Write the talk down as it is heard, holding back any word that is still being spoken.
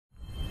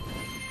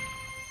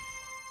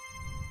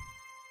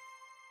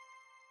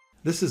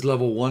This is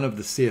level 1 of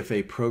the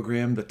CFA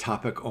program, the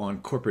topic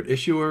on corporate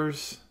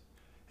issuers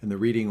and the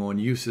reading on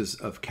uses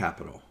of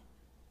capital.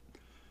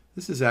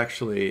 This is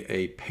actually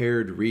a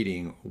paired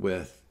reading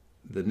with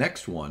the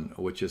next one,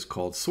 which is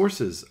called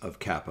sources of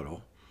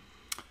capital.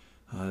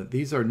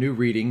 These are new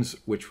readings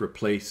which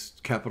replace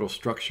capital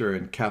structure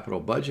and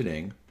capital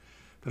budgeting,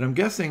 but I'm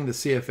guessing the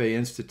CFA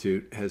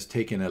Institute has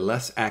taken a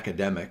less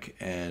academic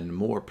and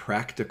more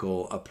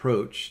practical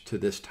approach to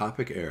this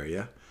topic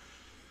area.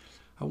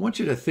 I want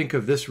you to think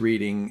of this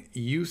reading,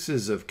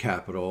 uses of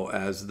capital,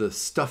 as the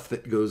stuff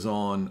that goes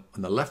on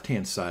the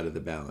left-hand side of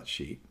the balance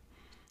sheet.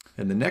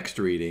 And the next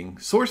reading,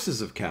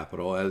 sources of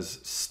capital, as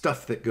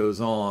stuff that goes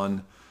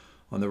on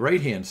the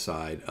right-hand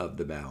side of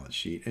the balance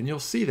sheet. And you'll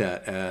see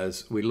that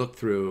as we look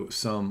through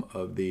some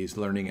of these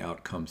learning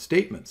outcome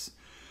statements.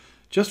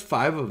 Just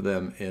 5 of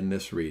them in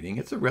this reading.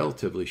 It's a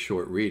relatively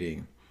short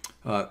reading.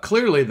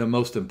 Clearly, the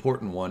most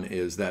important one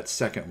is that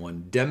second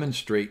one,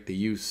 demonstrate the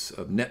use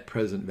of net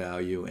present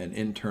value and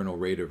internal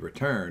rate of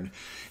return.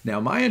 Now,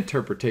 my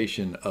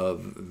interpretation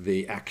of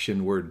the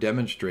action word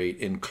demonstrate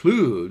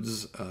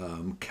includes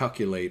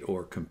calculate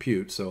or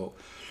compute. So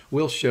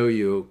we'll show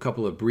you a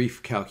couple of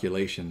brief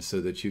calculations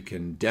so that you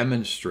can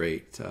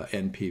demonstrate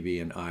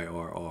NPV and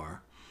IRR.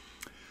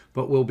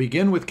 But we'll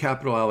begin with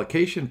capital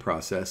allocation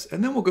process,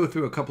 and then we'll go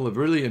through a couple of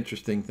really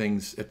interesting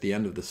things at the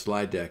end of the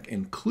slide deck,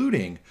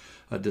 including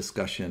a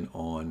discussion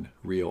on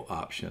real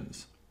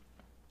options.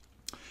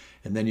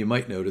 And then you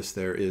might notice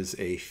there is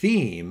a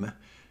theme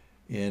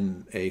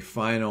in a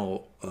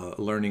final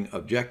learning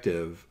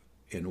objective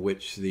in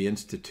which the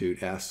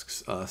Institute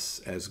asks us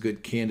as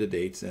good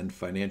candidates and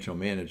financial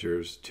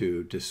managers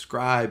to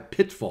describe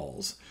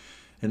pitfalls.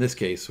 In this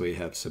case, we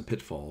have some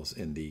pitfalls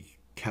in the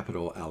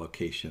capital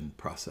allocation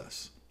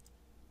process.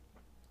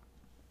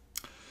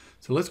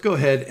 So let's go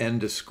ahead and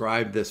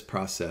describe this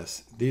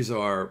process. These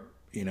are,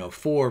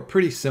 4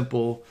 pretty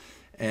simple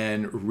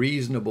and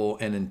reasonable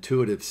and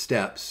intuitive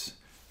steps: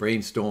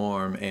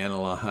 brainstorm,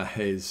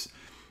 analyze,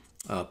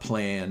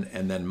 plan,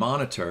 and then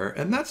monitor.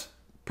 And that's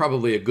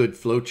probably a good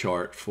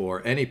flowchart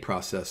for any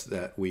process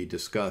that we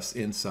discuss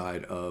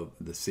inside of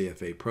the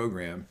CFA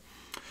program.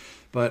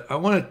 But I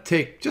want to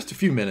take just a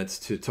few minutes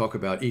to talk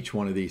about each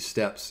one of these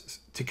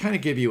steps to kind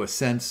of give you a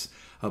sense,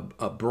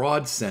 a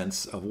broad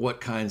sense of what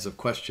kinds of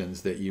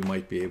questions that you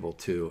might be able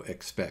to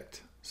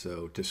expect.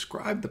 So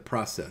describe the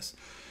process.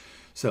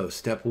 So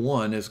step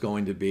 1 is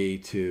going to be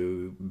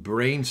to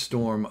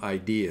brainstorm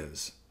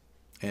ideas.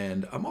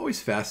 And I'm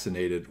always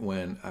fascinated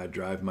when I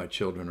drive my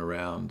children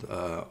around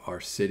our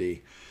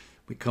city.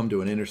 We come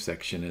to an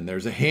intersection and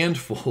there's a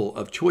handful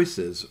of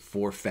choices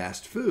for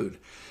fast food.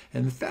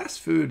 And the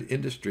fast food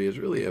industry has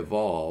really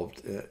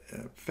evolved.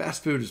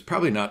 Fast food is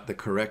probably not the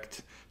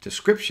correct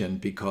description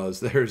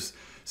because there's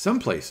some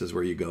places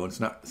where you go and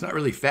it's not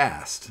really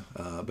fast,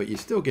 but you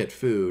still get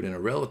food in a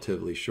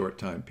relatively short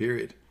time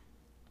period.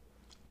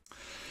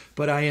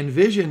 But I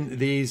envision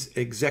these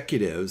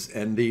executives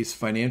and these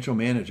financial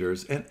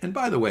managers, and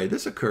by the way,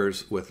 this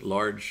occurs with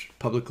large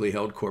publicly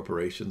held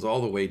corporations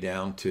all the way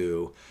down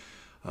to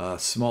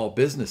small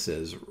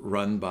businesses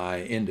run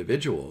by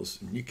individuals.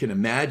 You can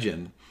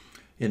imagine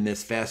in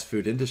this fast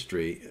food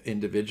industry,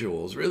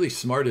 individuals, really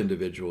smart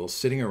individuals,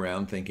 sitting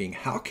around thinking,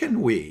 how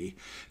can we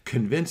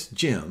convince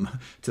Jim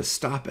to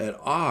stop at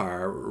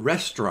our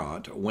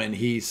restaurant when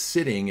he's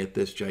sitting at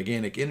this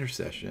gigantic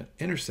intersection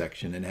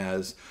and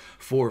has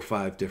 4 or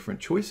 5 different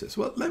choices?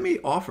 Well, let me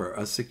offer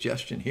a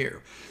suggestion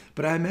here.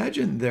 But I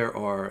imagine there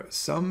are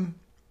some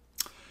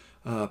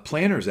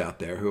planners out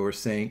there who are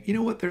saying, you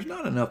know what, there's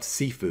not enough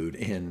seafood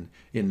in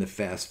the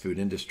fast food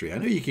industry. I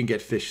know you can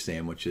get fish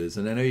sandwiches,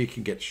 and I know you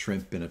can get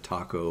shrimp in a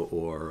taco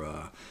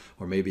or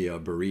maybe a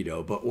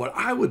burrito. But what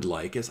I would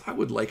like is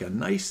a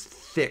nice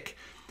thick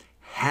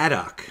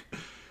haddock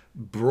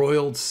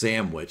broiled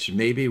sandwich,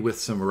 maybe with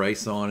some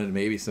rice on it,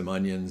 maybe some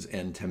onions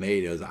and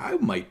tomatoes. I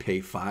might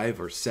pay $5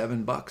 or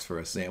 $7 for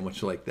a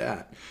sandwich like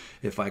that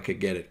if I could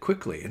get it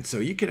quickly. And so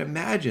you can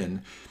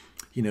imagine,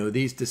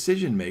 these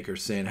decision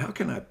makers saying, how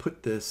can I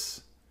put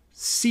this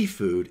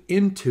seafood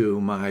into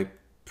my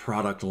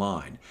product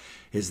line?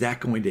 Is that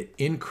going to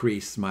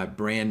increase my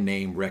brand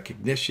name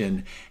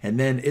recognition? And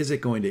then is it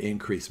going to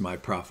increase my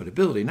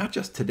profitability, not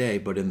just today,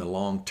 but in the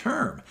long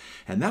term?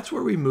 And that's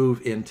where we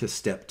move into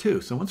step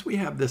 2. So once we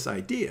have this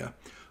idea,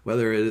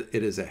 whether it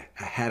is a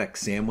haddock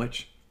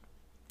sandwich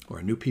or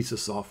a new piece of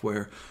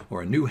software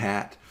or a new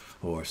hat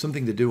or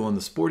something to do on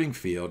the sporting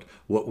field,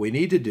 what we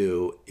need to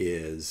do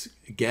is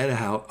get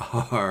out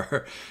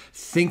our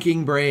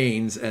thinking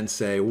brains and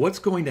say, what's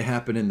going to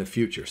happen in the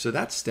future? So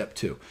that's step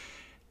 2.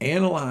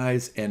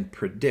 Analyze and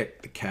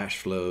predict the cash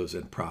flows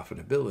and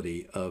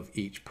profitability of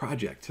each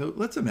project. So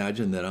let's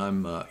imagine that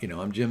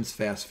I'm Jim's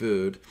Fast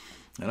Food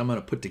and I'm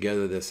going to put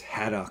together this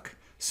haddock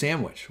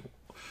sandwich.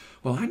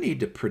 Well, I need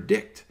to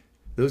predict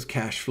those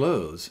cash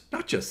flows,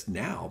 not just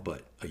now,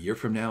 but a year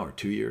from now or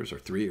 2 years or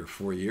 3 or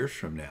 4 years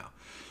from now.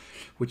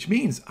 Which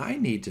means I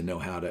need to know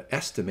how to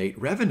estimate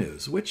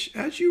revenues, which,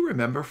 as you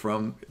remember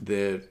from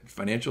the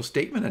financial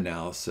statement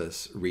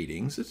analysis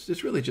readings,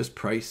 it's really just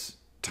price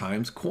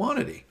times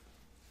quantity.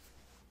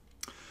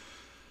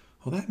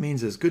 Well, that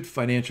means as good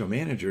financial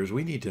managers,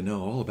 we need to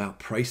know all about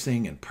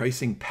pricing and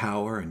pricing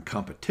power and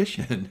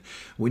competition.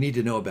 We need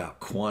to know about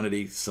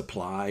quantity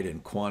supplied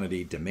and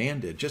quantity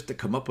demanded just to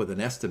come up with an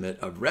estimate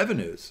of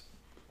revenues.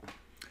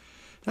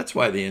 That's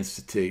why the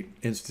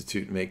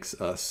Institute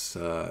makes us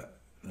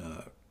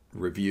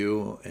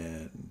review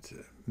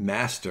and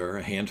master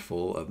a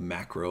handful of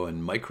macro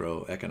and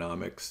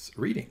microeconomics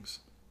readings.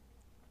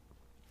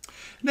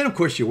 And then, of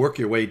course, you work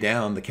your way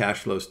down the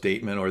cash flow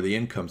statement or the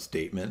income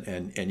statement,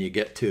 and you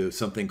get to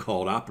something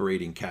called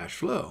operating cash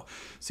flow.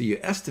 So you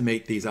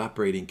estimate these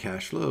operating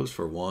cash flows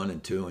for 1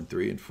 and 2 and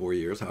 3 and 4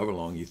 years, however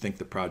long you think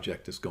the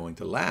project is going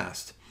to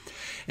last.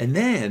 And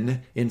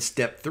then in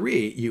step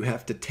 3, you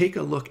have to take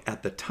a look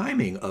at the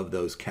timing of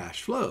those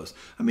cash flows.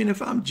 I mean,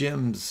 if I'm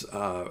Jim's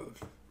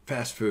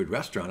fast food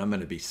restaurant, I'm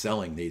going to be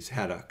selling these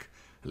haddock.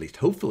 At least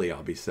hopefully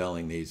I'll be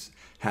selling these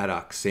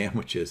haddock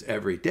sandwiches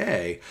every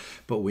day,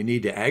 but we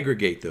need to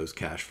aggregate those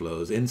cash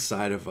flows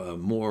inside of a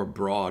more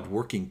broad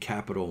working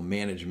capital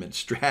management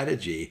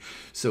strategy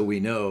so we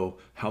know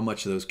how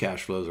much of those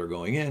cash flows are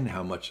going in,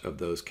 how much of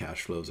those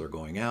cash flows are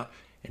going out.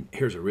 And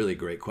here's a really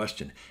great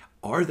question.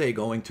 Are they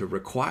going to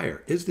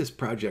require, is this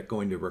project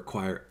going to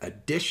require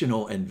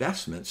additional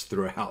investments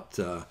throughout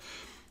the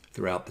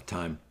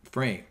time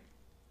frame?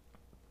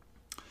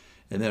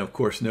 And then, of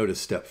course, notice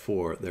step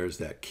 4, there's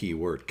that key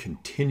word,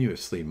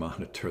 continuously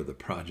monitor the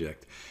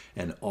project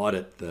and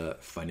audit the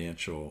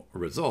financial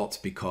results,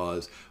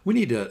 because we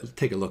need to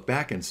take a look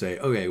back and say,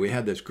 okay, we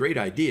had this great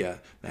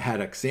idea, the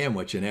haddock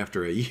sandwich, and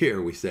after a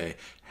year we say,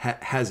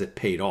 has it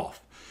paid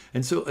off?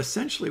 And so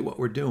essentially what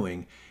we're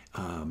doing,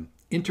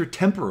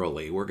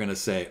 intertemporally, we're going to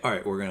say, all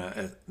right, we're going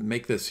to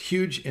make this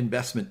huge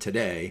investment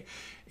today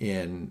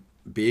in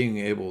being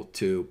able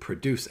to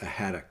produce a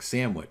haddock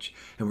sandwich,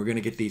 and we're going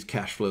to get these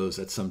cash flows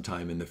at some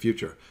time in the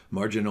future.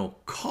 Marginal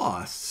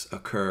costs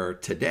occur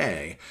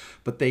today,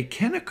 but they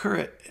can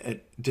occur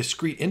at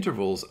discrete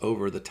intervals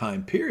over the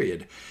time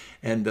period,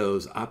 and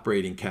those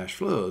operating cash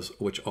flows,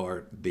 which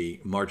are the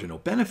marginal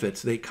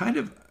benefits, they kind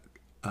of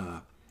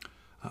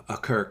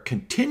occur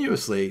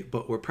continuously,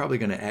 but we're probably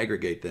going to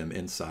aggregate them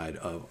inside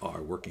of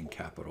our working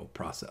capital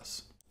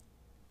process.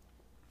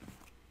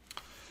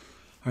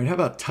 All right, how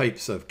about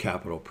types of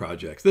capital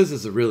projects? This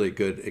is a really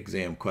good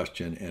exam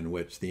question in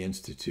which the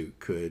Institute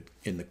could,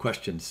 in the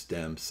question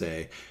stem,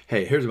 say,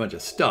 hey, here's a bunch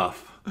of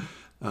stuff.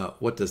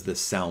 What does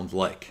this sound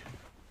like?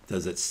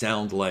 Does it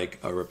sound like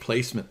a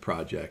replacement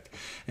project?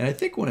 And I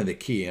think one of the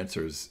key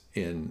answers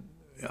in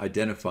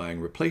identifying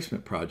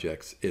replacement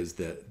projects is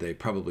that they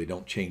probably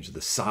don't change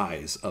the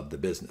size of the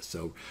business.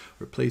 So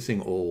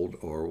replacing old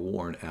or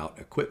worn out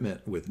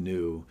equipment with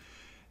new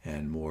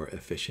and more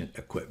efficient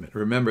equipment.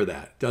 Remember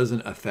that. It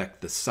doesn't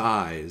affect the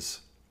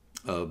size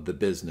of the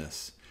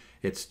business.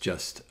 It's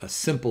just a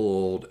simple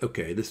old,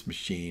 okay, this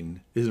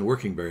machine isn't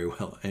working very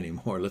well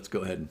anymore. Let's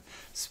go ahead and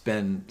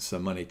spend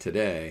some money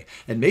today.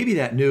 And maybe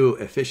that new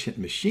efficient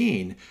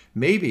machine,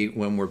 maybe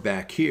when we're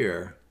back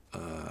here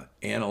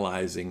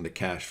analyzing the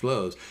cash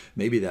flows,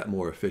 maybe that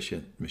more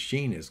efficient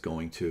machine is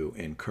going to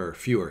incur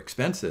fewer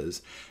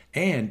expenses.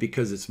 And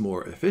because it's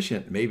more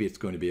efficient, maybe it's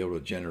going to be able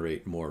to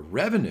generate more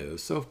revenue.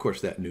 So, of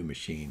course, that new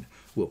machine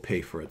will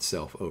pay for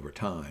itself over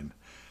time.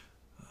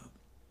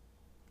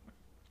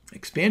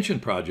 Expansion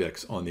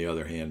projects, on the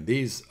other hand,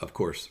 these, of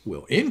course,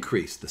 will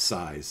increase the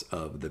size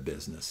of the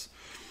business.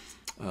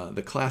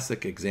 The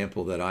classic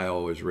example that I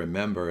always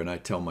remember, and I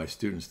tell my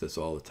students this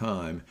all the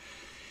time,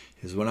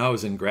 is when I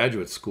was in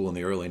graduate school in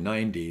the early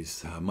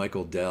 90s,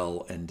 Michael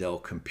Dell and Dell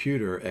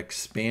Computer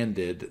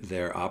expanded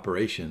their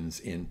operations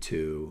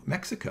into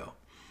Mexico.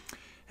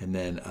 And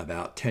then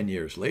about 10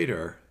 years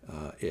later,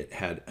 it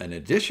had an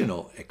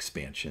additional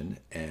expansion.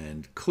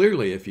 And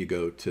clearly, if you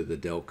go to the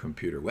Dell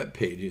Computer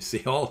webpage, you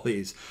see all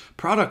these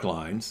product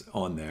lines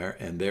on there,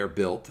 and they're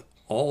built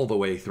all the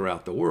way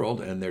throughout the world,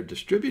 and they're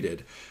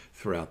distributed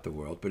throughout the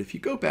world. But if you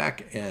go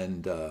back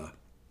and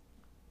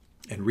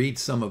read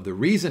some of the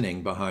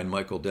reasoning behind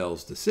Michael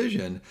Dell's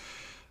decision,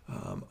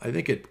 I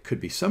think it could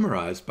be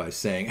summarized by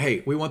saying,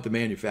 hey, we want the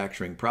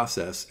manufacturing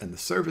process and the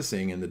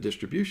servicing and the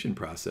distribution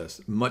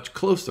process much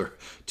closer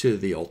to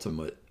the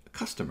ultimate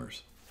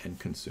customers and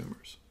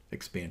consumers.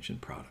 Expansion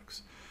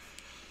products.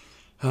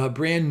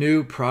 Brand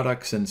new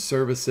products and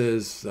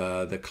services.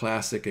 The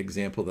classic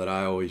example that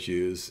I always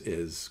use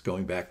is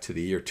going back to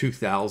the year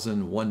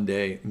 2000. One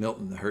day,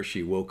 Milton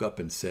Hershey woke up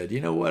and said, you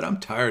know what? I'm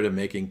tired of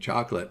making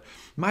chocolate.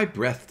 My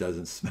breath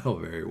doesn't smell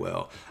very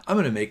well. I'm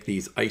going to make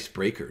these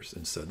icebreakers.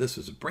 And so this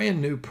was a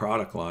brand new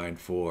product line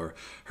for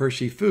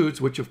Hershey Foods,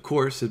 which of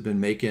course had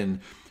been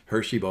making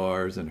Hershey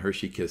bars and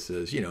Hershey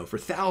Kisses, for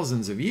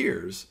thousands of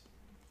years.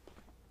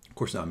 Of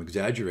course, I'm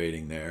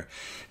exaggerating there.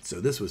 So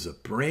this was a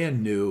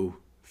brand new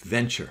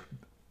venture,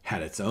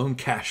 had its own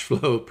cash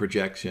flow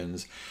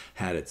projections,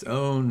 had its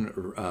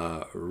own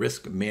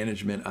risk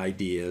management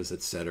ideas,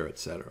 et cetera, et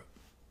cetera.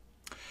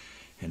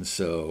 And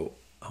so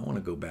I want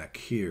to go back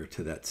here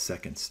to that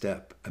second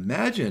step.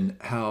 Imagine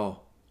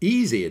how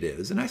easy it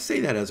is, and I say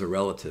that as a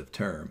relative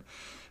term.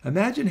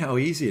 Imagine how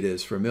easy it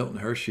is for Milton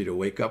Hershey to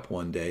wake up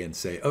one day and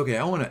say, okay,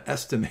 I want to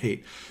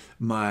estimate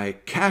my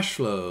cash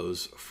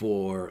flows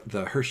for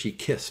the Hershey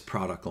Kiss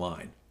product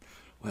line.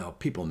 Well,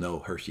 people know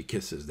Hershey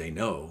Kisses. They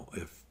know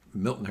if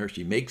Milton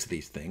Hershey makes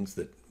these things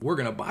that we're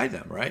going to buy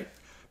them, right?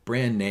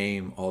 Brand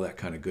name, all that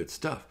kind of good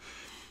stuff.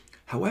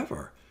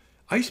 However,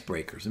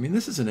 icebreakers, I mean,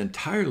 this is an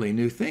entirely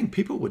new thing.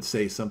 People would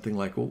say something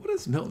like, well, what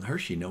does Milton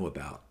Hershey know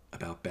about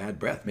bad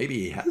breath? Maybe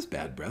he has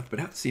bad breath, but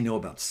how does he know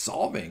about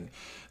solving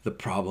the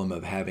problem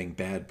of having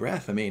bad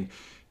breath? I mean,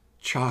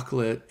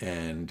 chocolate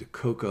and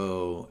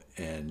cocoa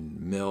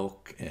and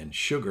milk and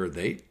sugar,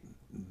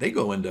 they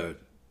go into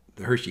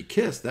the Hershey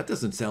Kiss. That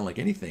doesn't sound like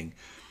anything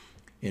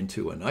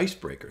into an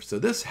icebreaker. So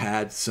this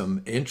had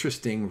some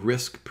interesting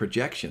risk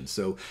projections.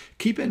 So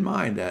keep in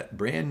mind that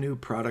brand new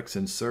products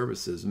and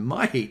services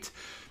might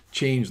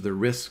change the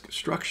risk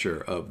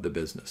structure of the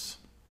business.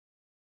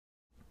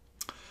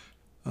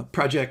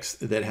 Projects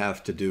that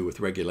have to do with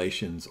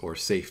regulations or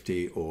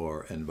safety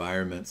or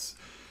environments.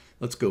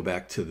 Let's go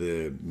back to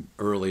the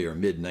earlier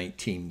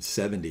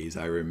mid-1970s.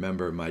 I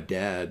remember my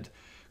dad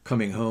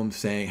coming home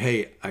saying,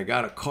 hey, I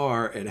got a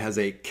car. It has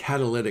a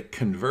catalytic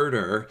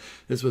converter.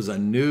 This was a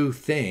new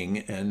thing,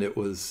 and it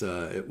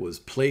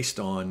was placed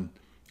on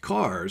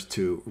cars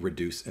to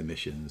reduce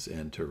emissions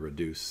and to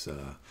reduce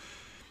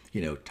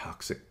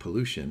toxic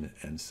pollution.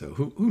 And so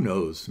who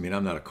knows? I mean,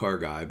 I'm not a car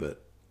guy,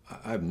 but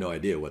I have no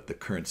idea what the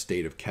current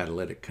state of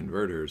catalytic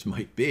converters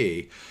might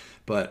be,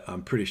 but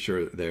I'm pretty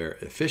sure they're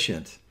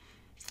efficient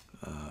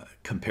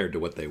compared to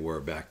what they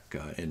were back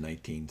in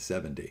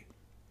 1970.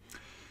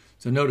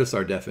 So notice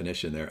our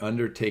definition there: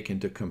 undertaken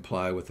to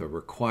comply with a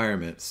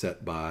requirement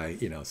set by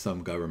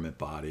some government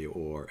body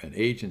or an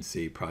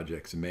agency.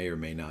 Projects may or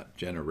may not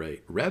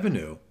generate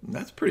revenue. And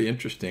that's pretty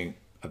interesting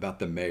about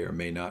the may or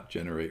may not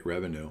generate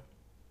revenue.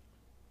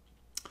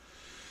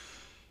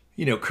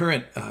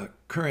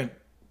 Current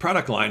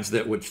product lines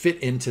that would fit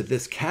into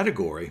this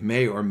category,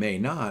 may or may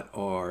not,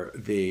 are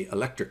the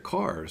electric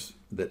cars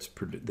that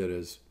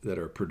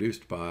are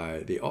produced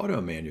by the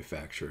auto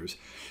manufacturers.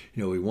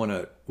 We want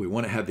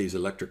to have these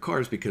electric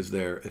cars because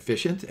they're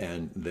efficient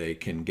and they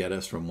can get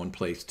us from one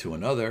place to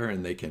another,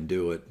 and they can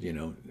do it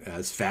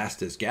as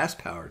fast as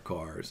gas-powered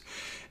cars,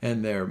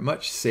 and they're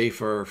much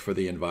safer for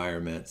the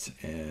environment,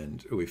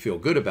 and we feel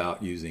good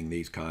about using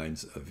these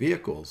kinds of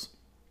vehicles.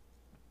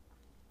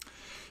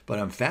 But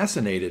I'm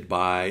fascinated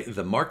by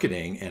the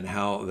marketing and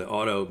how the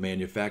auto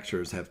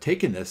manufacturers have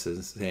taken this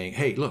as saying,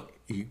 hey, look,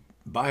 you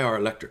buy our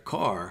electric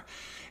car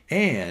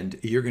and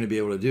you're going to be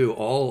able to do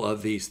all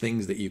of these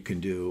things that you can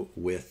do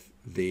with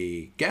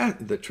the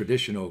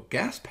traditional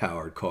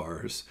gas-powered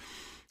cars,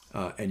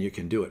 and you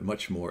can do it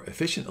much more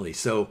efficiently.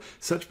 So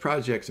such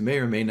projects may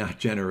or may not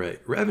generate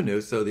revenue.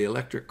 So the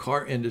electric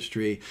car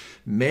industry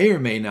may or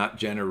may not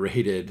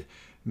generated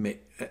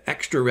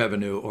extra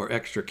revenue or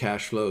extra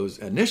cash flows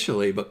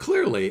initially, but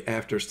clearly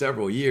after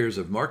several years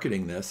of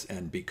marketing this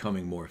and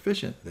becoming more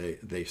efficient,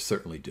 they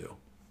certainly do.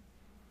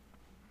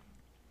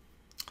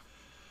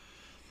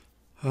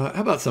 How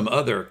about some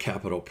other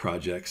capital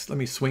projects? Let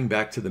me swing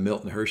back to the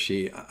Milton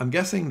Hershey. I'm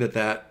guessing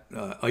that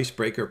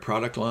icebreaker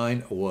product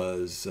line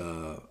was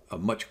a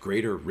much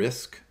greater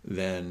risk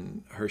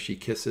than Hershey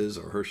Kisses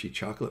or Hershey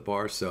chocolate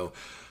bars, so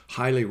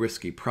highly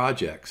risky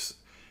projects.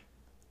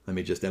 Let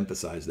me just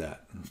emphasize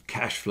that.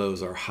 Cash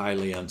flows are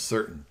highly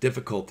uncertain,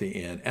 difficulty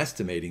in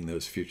estimating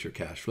those future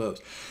cash flows.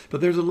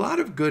 But there's a lot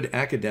of good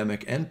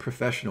academic and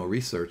professional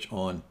research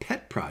on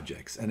pet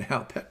projects and how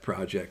pet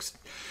projects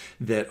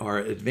that are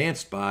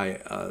advanced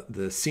by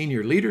the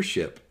senior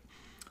leadership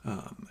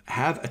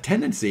have a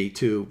tendency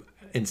to,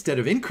 instead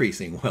of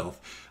increasing wealth,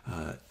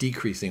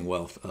 decreasing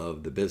wealth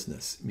of the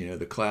business.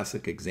 The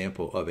classic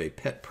example of a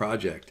pet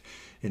project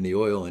in the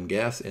oil and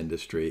gas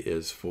industry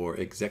is for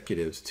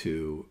executives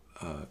to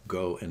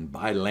go and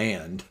buy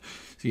land,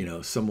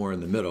 somewhere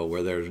in the middle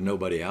where there's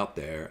nobody out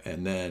there,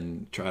 and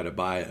then try to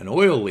buy an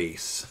oil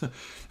lease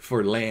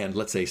for land,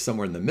 let's say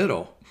somewhere in the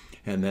middle,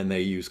 and then they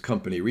use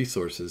company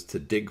resources to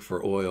dig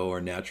for oil or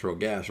natural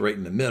gas right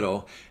in the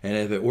middle, and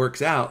if it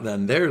works out,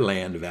 then their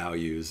land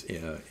values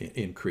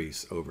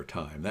increase over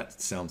time.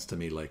 That sounds to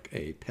me like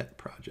a pet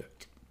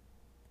project.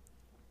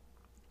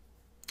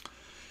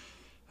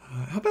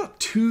 How about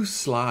 2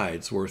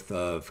 slides worth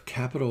of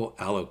capital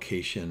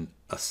allocation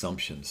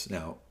assumptions?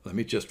 Now, let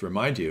me just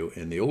remind you,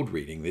 in the old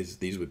reading,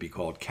 these would be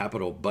called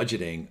capital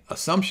budgeting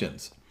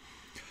assumptions.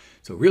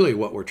 So really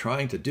what we're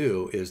trying to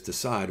do is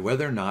decide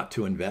whether or not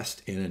to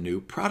invest in a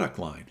new product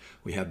line.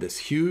 We have this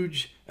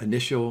huge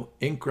initial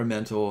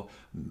incremental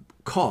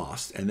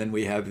cost, and then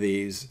we have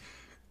these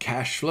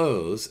cash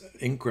flows,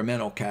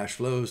 incremental cash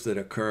flows that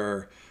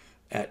occur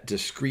at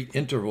discrete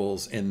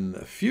intervals in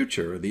the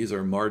future. These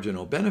are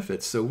marginal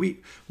benefits. So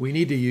we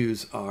need to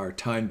use our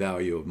time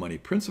value of money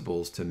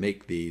principles to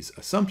make these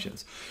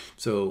assumptions.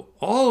 So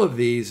all of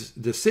these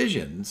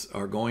decisions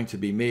are going to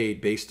be made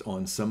based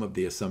on some of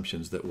the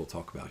assumptions that we'll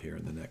talk about here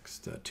in the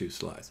next 2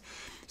 slides.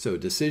 So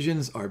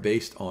decisions are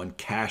based on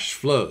cash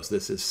flows.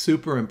 This is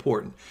super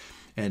important,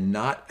 and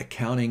not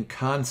accounting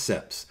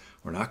concepts.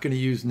 We're not going to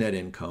use net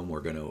income.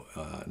 We're going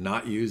to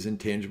not use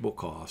intangible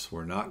costs.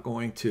 We're not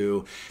going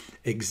to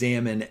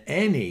examine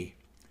any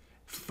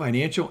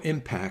financial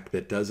impact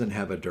that doesn't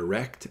have a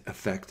direct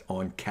effect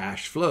on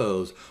cash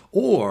flows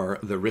or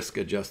the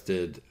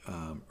risk-adjusted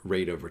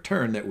rate of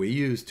return that we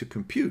use to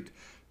compute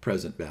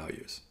present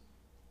values.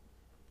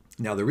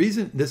 Now, the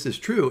reason this is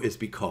true is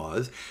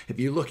because if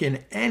you look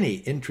in any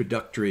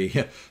introductory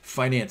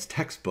finance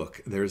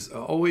textbook, there's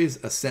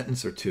always a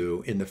sentence or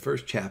two in the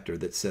first chapter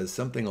that says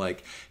something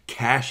like,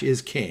 cash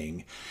is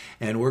king,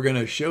 and we're going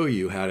to show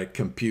you how to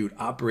compute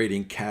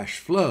operating cash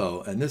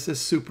flow. And this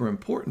is super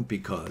important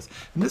because,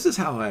 and this is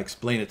how I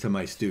explain it to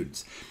my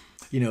students,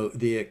 you know,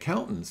 the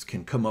accountants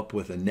can come up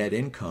with a net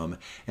income,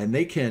 and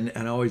they can,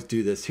 and I always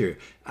do this here,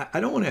 I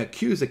don't want to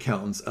accuse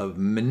accountants of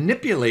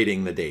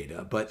manipulating the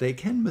data, but they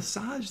can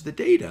massage the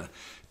data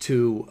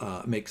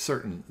to make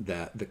certain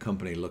that the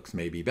company looks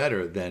maybe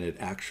better than it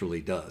actually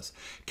does.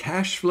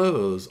 Cash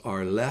flows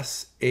are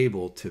less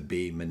able to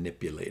be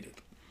manipulated.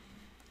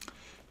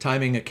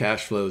 Timing of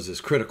cash flows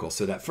is critical.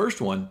 So that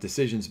first one,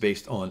 decisions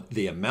based on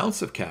the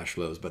amounts of cash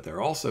flows, but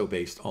they're also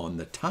based on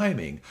the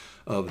timing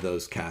of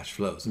those cash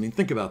flows. I mean,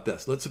 think about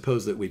this. Let's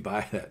suppose that we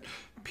buy that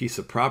piece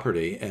of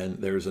property and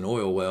there's an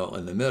oil well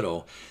in the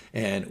middle,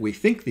 and we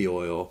think the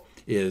oil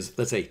is,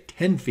 let's say,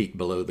 10 feet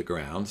below the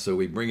ground. So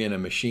we bring in a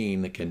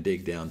machine that can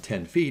dig down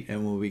 10 feet.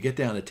 And when we get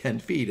down to 10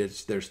 feet,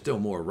 there's still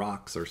more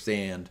rocks or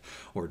sand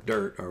or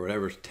dirt or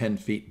whatever's 10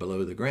 feet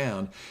below the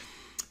ground.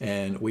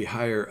 And we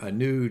hire a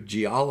new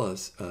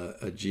geologist,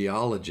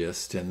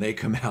 and they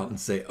come out and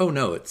say, oh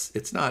no,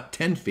 it's not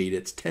 10 feet,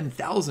 it's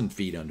 10,000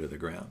 feet under the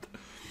ground.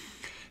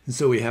 And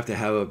so we have to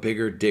have a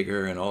bigger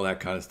digger and all that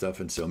kind of stuff.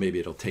 And so maybe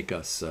it'll take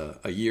us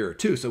a year or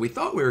two. So we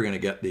thought we were going to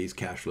get these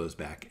cash flows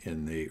back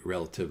in the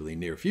relatively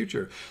near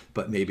future,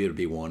 but maybe it'll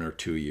be 1 or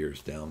 2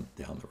 years down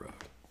the road.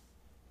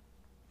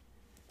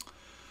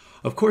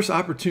 Of course,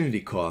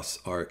 opportunity costs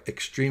are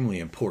extremely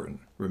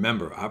important.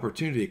 Remember,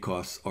 opportunity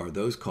costs are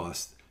those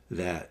costs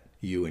that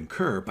you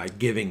incur by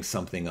giving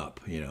something up.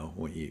 You know,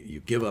 when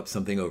you give up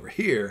something over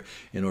here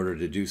in order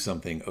to do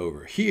something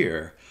over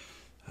here,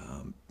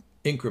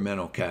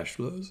 incremental cash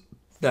flows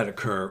that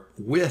occur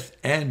with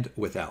and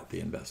without the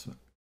investment.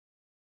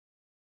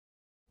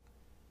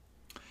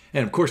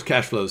 And of course,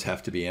 cash flows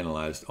have to be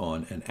analyzed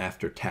on an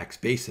after-tax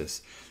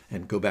basis,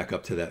 and go back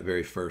up to that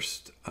very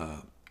first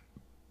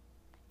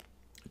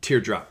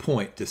teardrop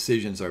point.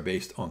 Decisions are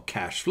based on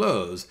cash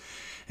flows,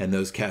 and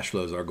those cash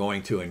flows are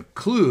going to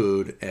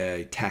include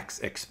a tax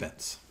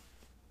expense.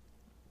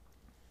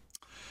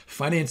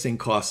 Financing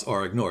costs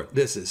are ignored.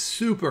 This is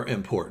super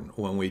important.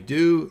 When we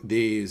do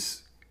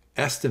these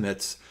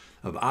estimates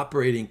of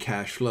operating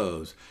cash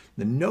flows,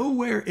 then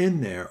nowhere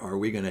in there are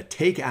we going to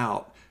take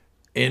out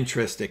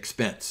interest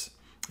expense.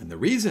 And the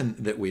reason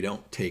that we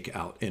don't take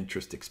out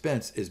interest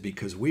expense is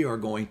because we are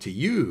going to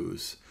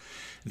use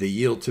the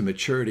yield to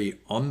maturity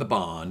on the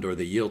bond or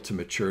the yield to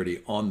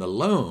maturity on the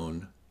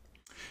loan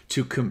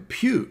to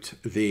compute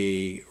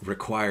the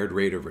required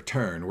rate of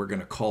return. We're going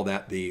to call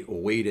that the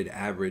weighted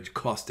average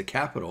cost of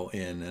capital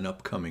in an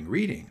upcoming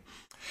reading.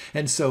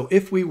 And so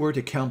if we were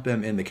to count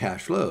them in the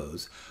cash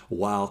flows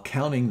while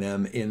counting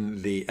them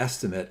in the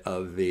estimate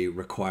of the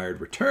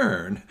required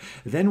return,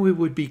 then we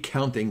would be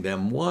counting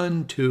them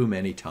one too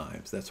many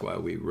times. That's why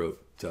we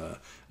wrote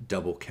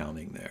double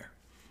counting there.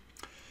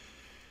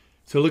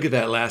 So look at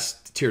that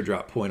last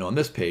teardrop point on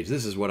this page.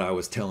 This is what I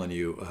was telling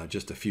you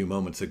just a few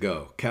moments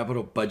ago.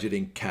 Capital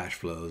budgeting cash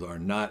flows are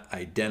not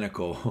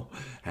identical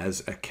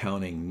as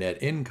accounting net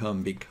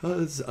income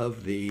because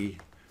of the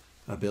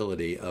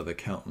ability of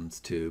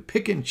accountants to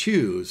pick and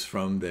choose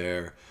from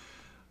their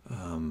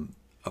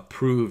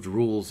approved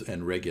rules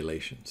and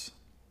regulations.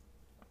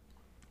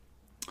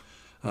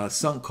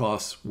 Sunk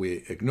costs,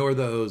 we ignore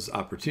those.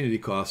 Opportunity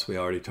costs, we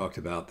already talked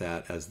about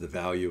that as the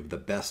value of the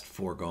best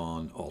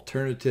foregone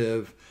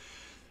alternative.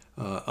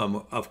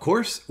 Of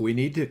course, we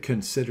need to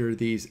consider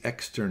these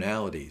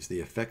externalities, the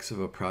effects of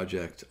a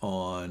project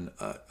on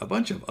a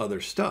bunch of other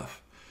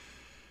stuff.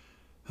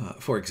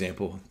 For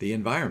example, the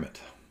environment.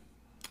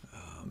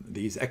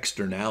 These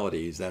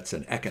externalities, that's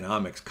an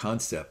economics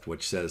concept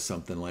which says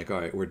something like,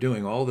 all right, we're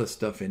doing all this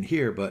stuff in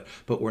here, but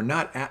we're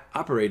not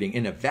operating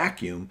in a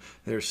vacuum.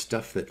 There's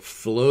stuff that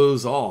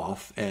flows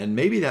off, and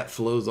maybe that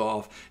flows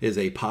off is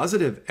a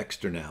positive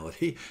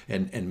externality,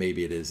 and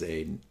maybe it is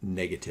a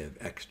negative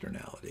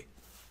externality.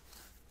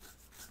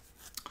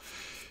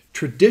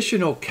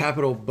 Traditional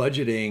capital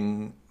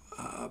budgeting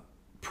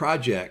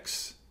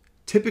projects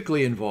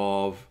typically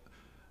involve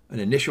an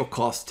initial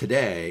cost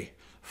today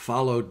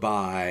followed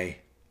by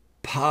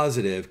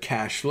positive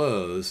cash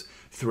flows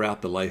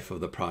throughout the life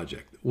of the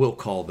project. We'll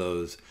call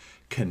those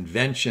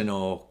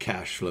conventional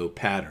cash flow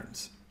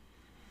patterns.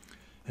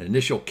 An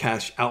initial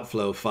cash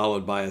outflow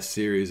followed by a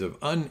series of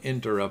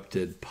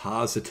uninterrupted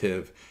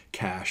positive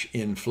cash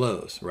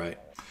inflows, right?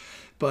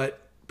 But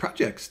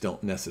projects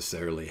don't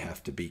necessarily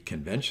have to be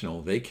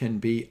conventional. They can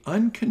be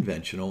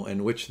unconventional,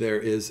 in which there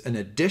is an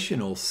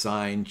additional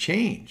sign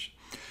change.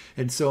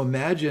 And so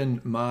imagine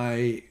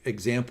my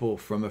example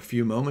from a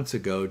few moments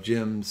ago,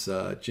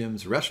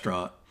 Jim's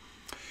restaurant.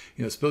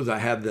 Suppose I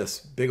have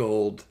this big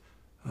old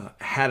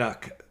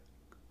haddock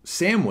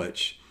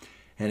sandwich,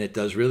 and it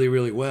does really,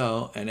 really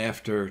well. And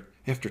after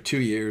 2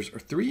 years or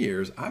 3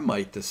 years, I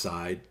might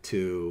decide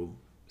to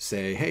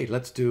say, hey,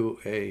 let's do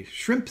a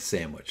shrimp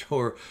sandwich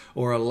or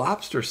a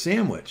lobster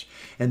sandwich.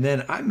 And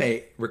then I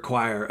may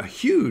require a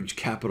huge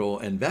capital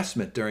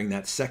investment during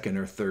that second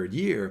or third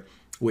year,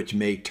 which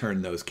may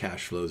turn those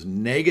cash flows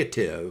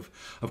negative.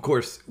 Of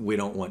course, we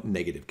don't want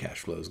negative cash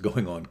flows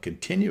going on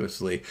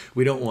continuously.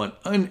 We don't want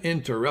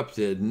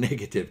uninterrupted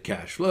negative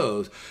cash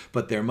flows,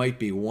 but there might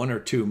be 1 or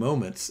 2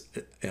 moments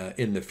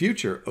in the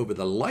future over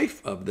the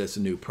life of this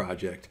new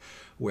project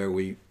where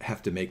we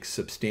have to make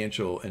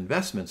substantial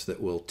investments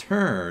that will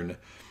turn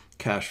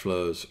cash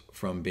flows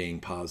from being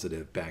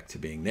positive back to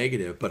being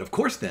negative. But of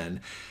course,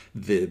 then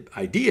the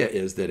idea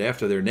is that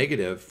after they're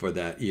negative for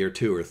that year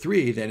 2 or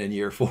 3, then in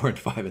year 4 and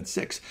 5 and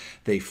 6,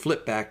 they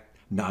flip back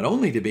not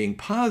only to being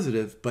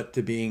positive, but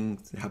to being,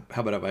 how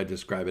about if I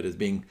describe it as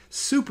being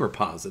super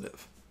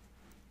positive?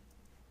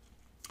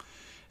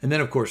 And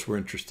then, of course, we're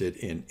interested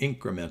in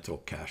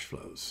incremental cash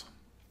flows.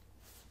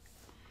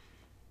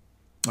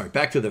 All right,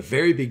 back to the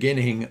very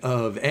beginning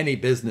of any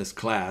business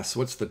class.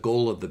 What's the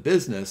goal of the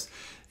business?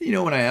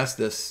 When I ask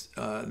this,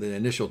 the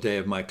initial day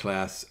of my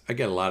class, I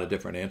get a lot of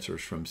different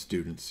answers from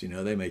students.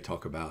 They may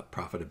talk about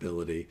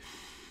profitability.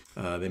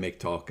 They may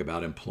talk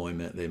about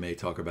employment. They may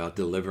talk about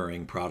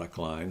delivering product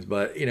lines.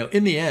 But,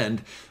 in the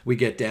end, we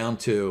get down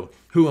to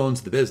who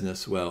owns the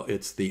business? Well,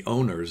 it's the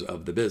owners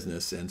of the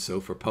business. And so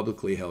for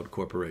publicly held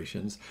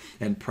corporations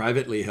and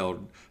privately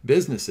held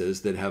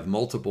businesses that have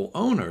multiple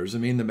owners,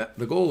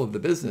 the goal of the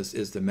business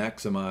is to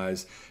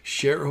maximize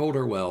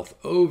shareholder wealth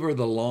over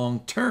the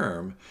long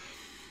term.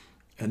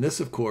 And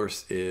this, of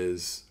course,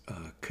 is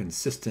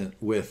consistent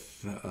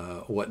with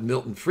what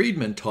Milton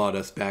Friedman taught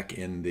us back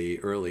in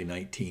the early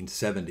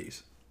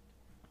 1970s.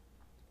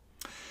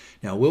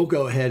 Now, we'll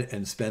go ahead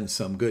and spend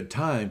some good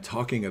time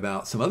talking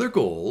about some other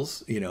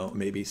goals,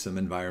 maybe some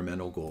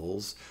environmental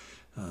goals,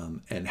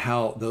 and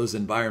how those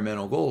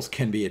environmental goals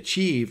can be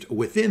achieved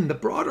within the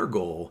broader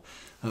goal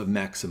of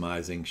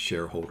maximizing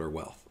shareholder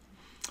wealth.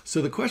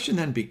 So the question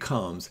then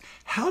becomes,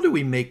 how do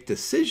we make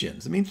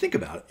decisions? Think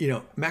about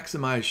it,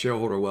 maximize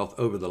shareholder wealth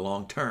over the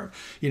long term.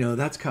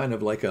 That's kind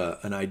of like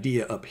an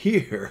idea up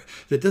here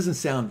that doesn't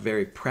sound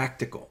very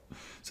practical.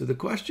 So the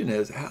question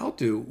is, how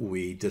do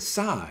we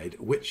decide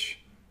which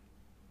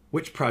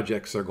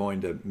projects are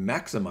going to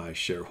maximize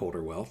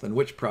shareholder wealth and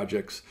which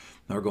projects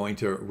are going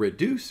to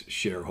reduce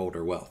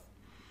shareholder wealth?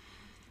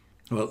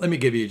 Well, let me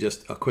give you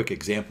just a quick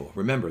example.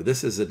 Remember,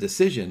 this is a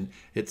decision.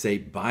 It's a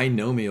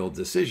binomial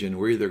decision.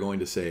 We're either going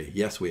to say,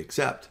 yes, we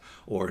accept,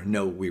 or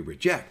no, we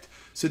reject.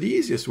 So the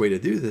easiest way to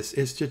do this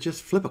is to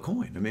just flip a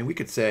coin. We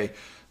could say,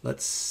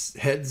 let's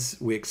heads,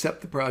 we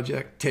accept the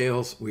project,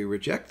 tails, we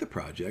reject the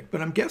project. But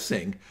I'm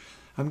guessing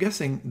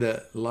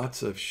that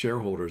lots of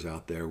shareholders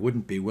out there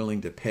wouldn't be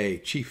willing to pay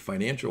chief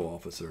financial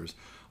officers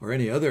or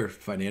any other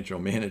financial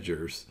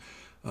managers,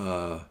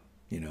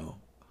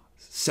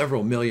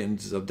 several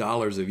millions of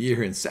dollars a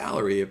year in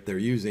salary if they're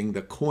using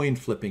the coin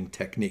flipping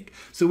technique.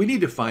 So we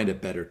need to find a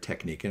better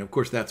technique. And of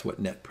course, that's what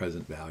net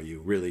present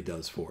value really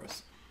does for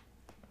us.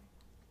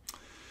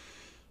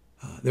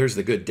 There's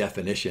the good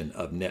definition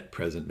of net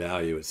present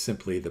value. It's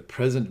simply the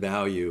present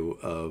value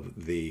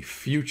of the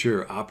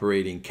future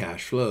operating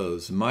cash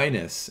flows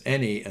minus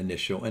any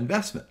initial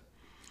investment.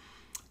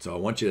 So I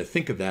want you to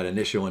think of that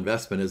initial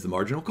investment as the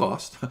marginal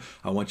cost.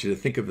 I want you to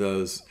think of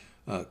those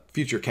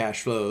future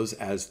cash flows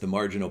as the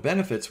marginal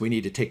benefits. We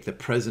need to take the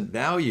present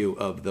value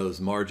of those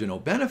marginal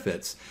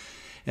benefits.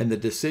 And the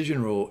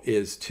decision rule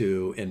is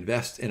to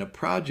invest in a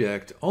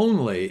project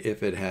only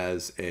if it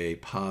has a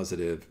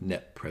positive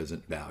net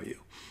present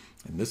value.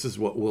 And this is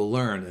what we'll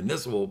learn, and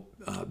this will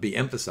be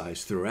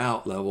emphasized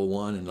throughout level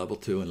 1 and level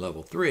 2 and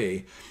level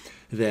 3,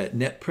 that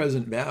net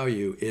present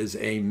value is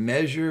a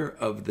measure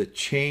of the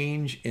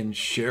change in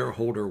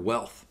shareholder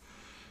wealth.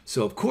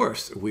 So, of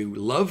course, we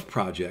love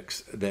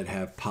projects that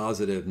have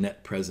positive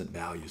net present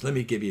values. Let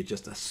me give you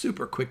just a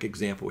super quick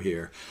example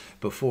here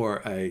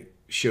before I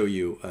show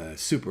you a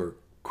super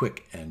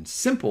quick and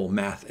simple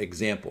math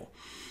example.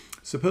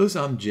 Suppose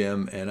I'm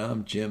Jim and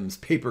I'm Jim's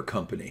paper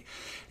company,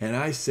 and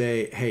I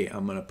say, hey,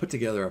 I'm going to put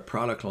together a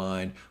product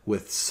line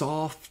with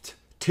soft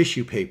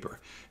tissue paper.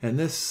 And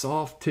this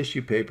soft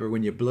tissue paper,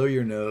 when you blow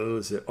your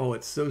nose,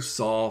 it's so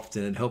soft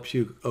and it helps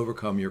you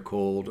overcome your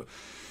cold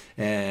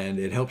and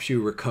it helps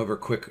you recover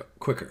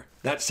quicker.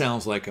 That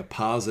sounds like a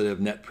positive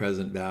net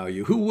present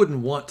value. Who wouldn't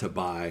want to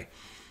buy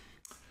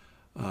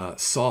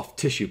soft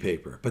tissue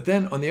paper? But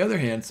then on the other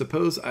hand,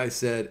 suppose I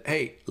said,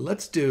 hey,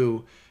 let's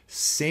do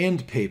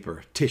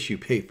sandpaper tissue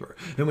paper.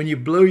 And when you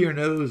blow your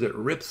nose, it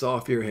rips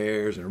off your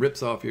hairs and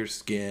rips off your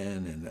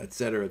skin and et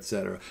cetera, et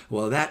cetera.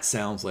 Well, that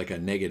sounds like a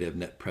negative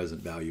net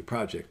present value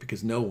project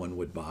because no one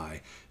would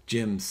buy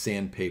Jim's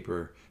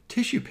sandpaper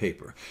tissue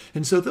paper.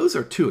 And so those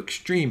are two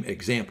extreme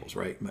examples,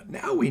 right? But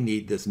now we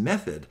need this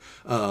method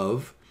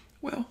of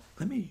Well,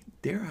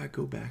 dare I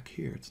go back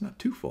here? It's not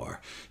too far.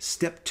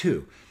 Step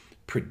 2,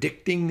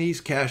 predicting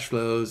these cash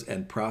flows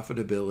and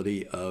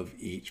profitability of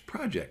each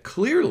project.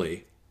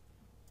 Clearly,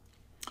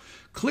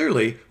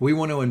 we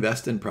want to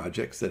invest in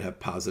projects that have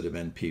positive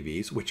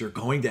NPVs, which are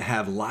going to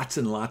have lots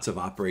and lots of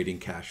operating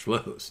cash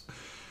flows.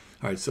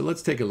 All right, so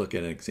let's take a look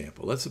at an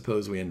example. Let's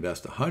suppose we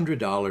invest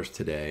 $100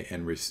 today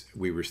and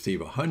we receive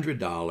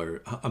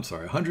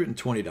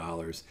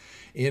 $120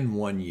 in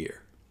 1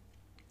 year.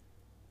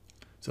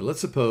 So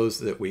let's suppose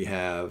that we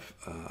have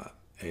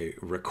a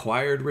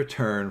required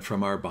return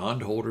from our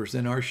bondholders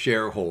and our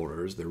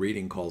shareholders. The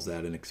reading calls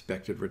that an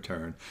expected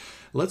return.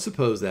 Let's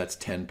suppose that's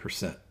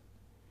 10%.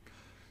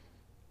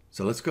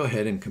 So let's go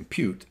ahead and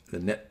compute the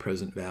net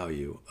present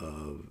value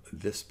of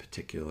this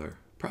particular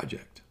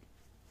project.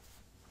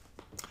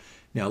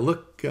 Now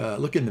look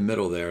in the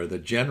middle there. The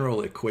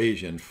general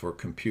equation for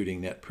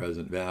computing net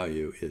present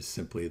value is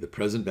simply the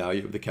present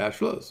value of the cash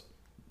flows.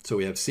 So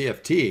we have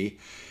CFT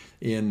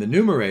in the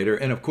numerator,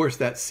 and of course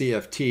that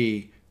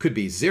CFT could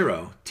be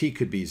 0. T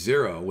could be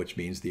 0, which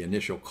means the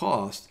initial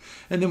cost,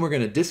 and then we're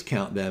going to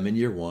discount them in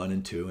year 1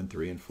 and 2 and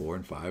 3 and 4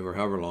 and 5, or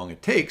however long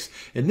it takes.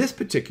 In this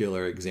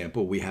particular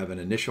example, we have an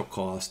initial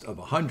cost of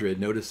 100.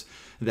 Notice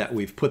that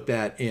we've put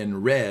that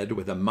in red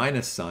with a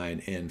minus sign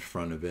in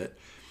front of it,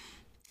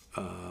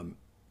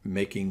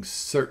 making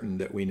certain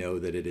that we know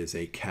that it is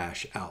a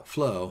cash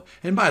outflow.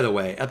 And by the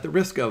way, at the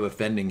risk of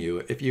offending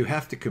you, if you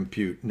have to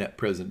compute net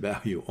present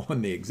value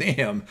on the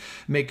exam,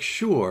 make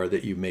sure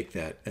that you make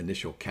that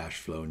initial cash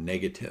flow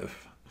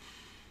negative.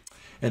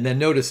 And then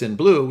notice in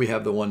blue, we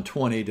have the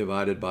 120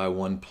 divided by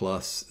 1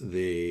 plus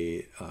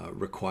the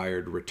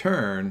required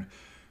return,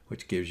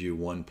 which gives you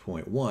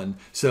 1.1.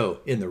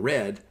 So in the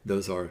red,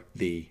 those are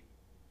the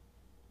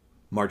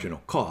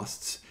marginal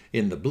costs.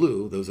 In the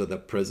blue, those are the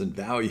present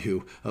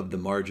value of the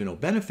marginal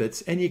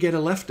benefits, and you get a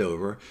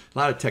leftover. A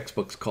lot of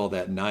textbooks call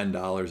that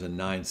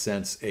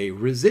 $9.09 a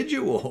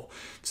residual.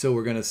 So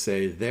we're going to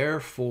say,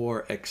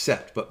 therefore,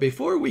 accept. But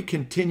before we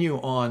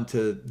continue on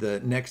to the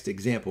next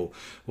example,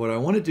 what I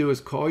want to do is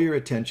call your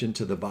attention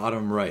to the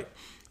bottom right.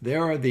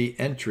 There are the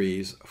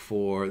entries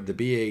for the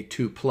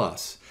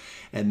BA2+,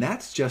 and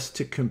that's just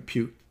to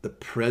compute the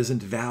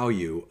present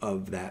value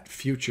of that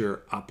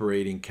future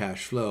operating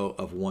cash flow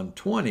of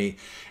 120,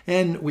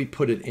 and we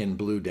put it in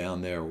blue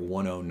down there,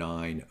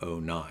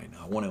 10909.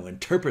 I want to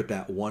interpret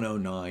that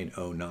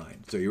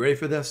 10909. So you ready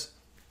for this?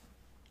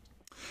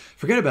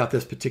 Forget about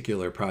this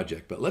particular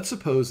project, but let's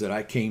suppose that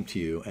I came to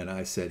you and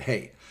I said,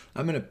 hey,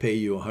 I'm going to pay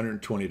you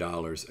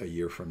 $120 a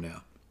year from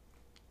now.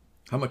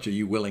 How much are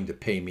you willing to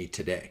pay me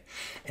today?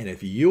 And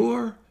if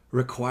your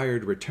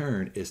required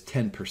return is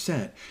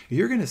 10%,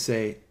 you're going to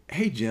say,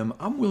 hey, Jim,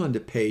 I'm willing to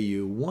pay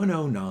you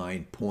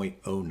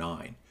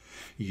 109.09.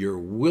 You're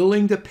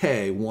willing to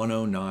pay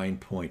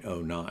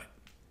 109.09.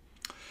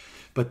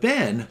 But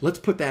then let's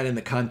put that in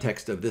the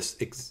context of this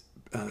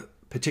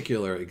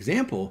particular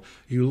example.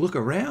 You look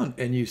around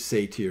and you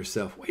say to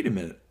yourself, wait a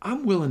minute,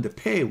 I'm willing to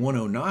pay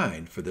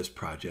 109 for this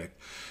project,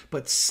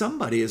 but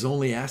somebody is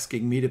only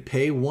asking me to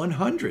pay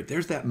 100.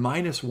 There's that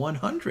minus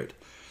 100.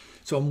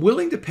 So I'm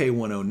willing to pay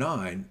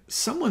 109.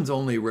 Someone's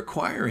only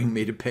requiring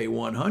me to pay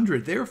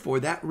 100. Therefore,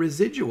 that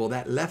residual,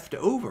 that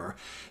leftover,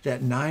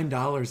 that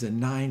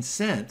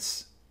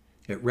 $9.09,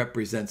 it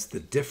represents the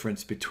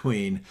difference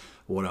between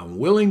what I'm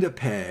willing to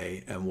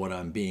pay and what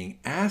I'm being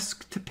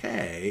asked to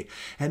pay.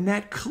 And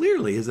that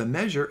clearly is a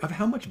measure of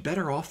how much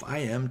better off I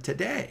am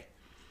today.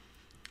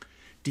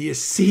 Do you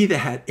see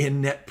that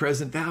in net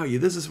present value?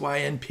 This is why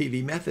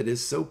NPV method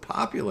is so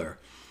popular.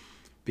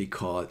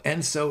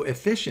 And so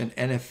efficient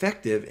and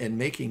effective in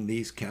making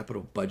these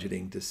capital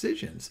budgeting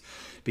decisions,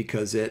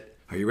 because are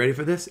you ready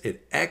for this?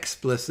 It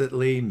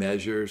explicitly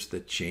measures the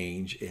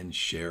change in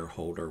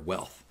shareholder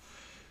wealth.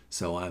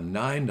 So I'm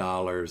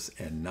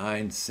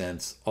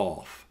 $9.09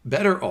 off,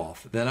 better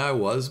off than I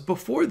was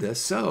before this.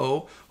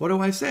 So what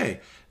do I say?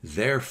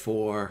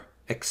 Therefore,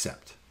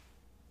 accept.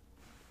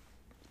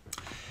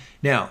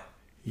 Now,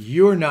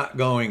 you're not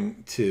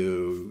going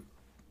to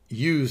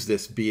use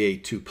this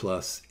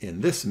BA2+ in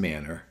this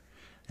manner.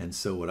 And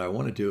so what I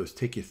want to do is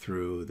take you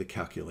through the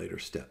calculator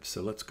steps.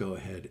 So let's go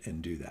ahead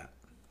and do that.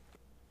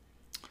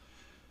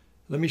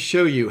 Let me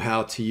show you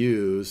how to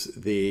use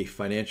the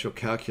financial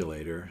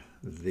calculator,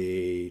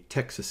 the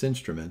Texas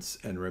Instruments,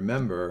 and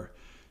remember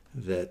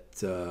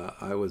that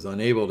I was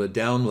unable to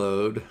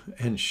download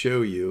and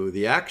show you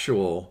the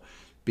actual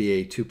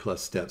BA2+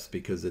 steps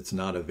because it's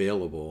not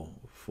available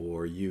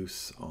for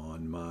use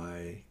on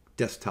my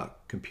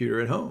desktop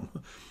computer at home.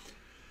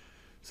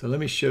 So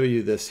let me show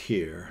you this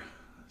here.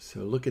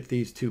 So look at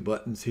these two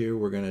buttons here.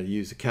 We're going to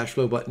use the cash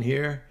flow button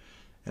here,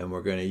 and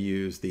we're going to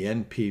use the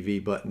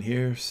NPV button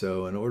here.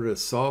 So in order to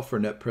solve for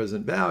net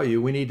present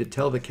value, we need to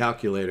tell the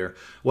calculator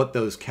what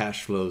those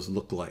cash flows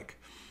look like.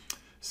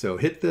 So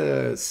hit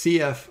the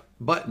CF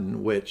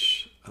button,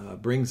 which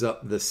brings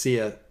up the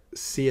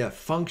CF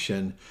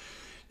function.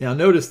 Now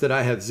notice that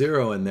I have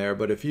 0 in there,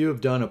 but if you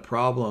have done a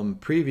problem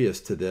previous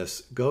to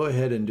this, go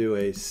ahead and do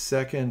a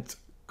second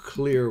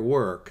clear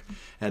work,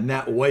 and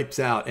that wipes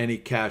out any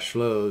cash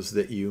flows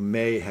that you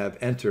may have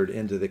entered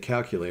into the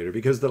calculator,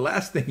 because the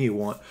last thing you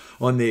want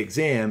on the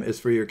exam is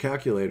for your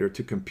calculator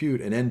to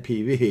compute an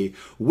NPV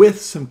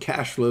with some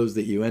cash flows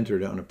that you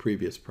entered on a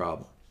previous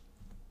problem.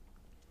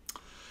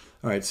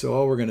 All right, so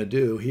all we're going to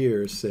do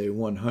here is say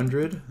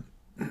 100,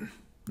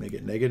 make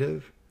it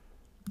negative,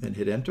 and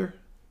hit enter.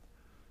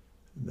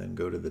 And then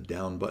go to the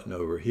down button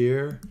over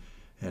here,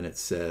 and it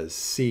says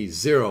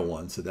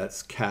C01, so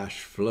that's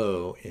cash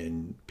flow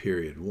in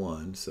period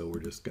 1. So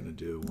we're just going to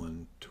do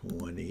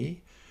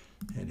 120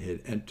 and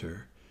hit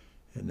enter,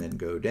 and then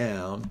go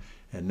down,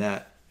 and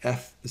that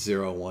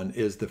F01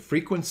 is the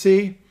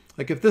frequency.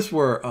 Like if this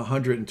were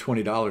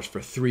 $120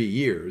 for 3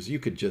 years, you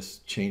could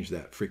just change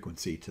that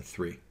frequency to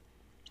 3.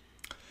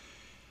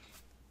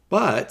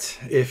 But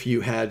if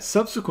you had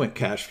subsequent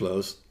cash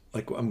flows,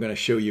 like I'm going to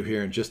show you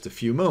here in just a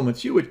few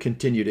moments, you would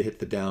continue to hit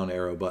the down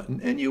arrow button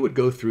and you would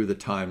go through the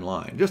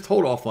timeline. Just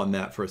hold off on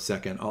that for a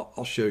second.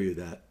 I'll show you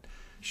that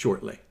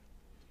shortly.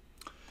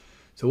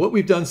 So what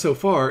we've done so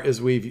far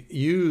is we've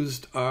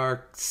used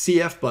our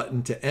CF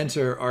button to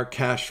enter our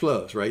cash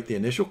flows, right? The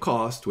initial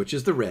cost, which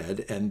is the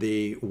red, and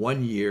the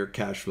 1-year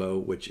cash flow,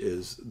 which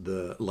is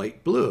the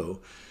light blue.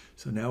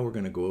 So now we're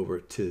going to go over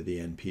to the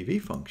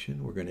NPV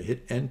function. We're going to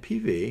hit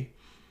NPV,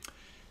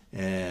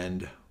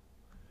 and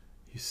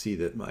you see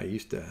that I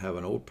used to have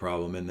an old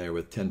problem in there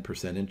with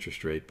 10%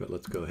 interest rate, but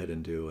let's go ahead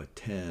and do a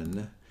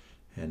 10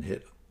 and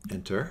hit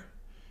enter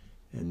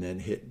and then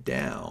hit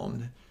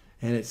down.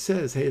 And it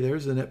says, hey,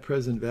 there's the net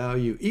present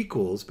value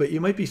equals, but you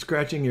might be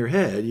scratching your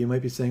head. You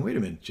might be saying, wait a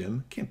minute,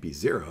 Jim, it can't be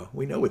 0.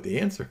 We know what the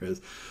answer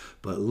is.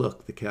 But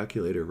look, the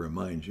calculator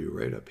reminds you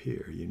right up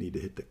here, you need to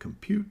hit the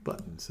compute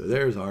button. So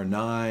there's our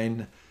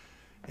 9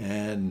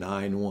 and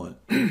 9,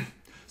 1.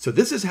 So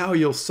this is how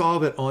you'll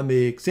solve it on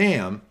the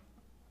exam,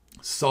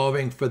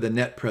 solving for the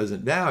net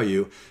present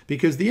value,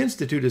 because the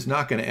Institute is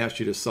not going to ask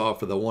you to solve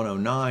for the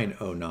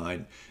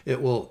 109.09.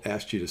 It will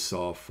ask you to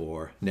solve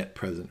for net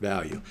present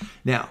value.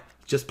 Now,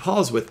 just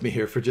pause with me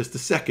here for just a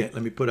second.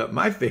 Let me put up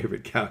my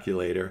favorite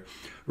calculator.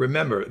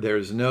 Remember,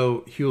 there's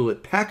no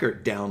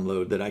Hewlett-Packard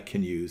download that I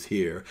can use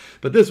here,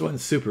 but this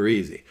one's super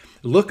easy.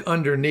 Look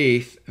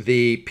underneath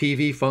the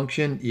PV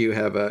function, you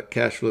have a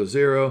cash flow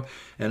 0,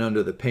 and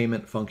under the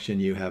payment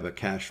function, you have a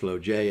cash flow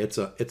J. It's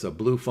a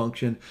blue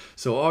function.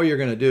 So all you're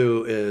going to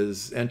do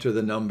is enter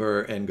the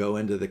number and go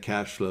into the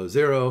cash flow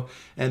 0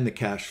 and the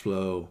cash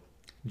flow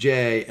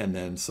J, and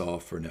then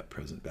solve for net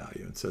present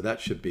value. And so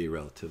that should be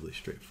relatively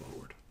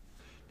straightforward.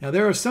 Now,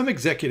 there are some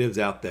executives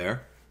out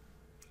there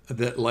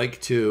that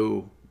like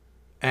to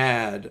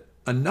add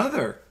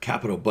another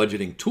capital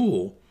budgeting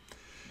tool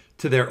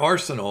to their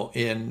arsenal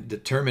in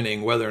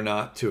determining whether or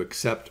not to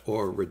accept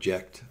or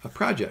reject a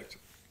project.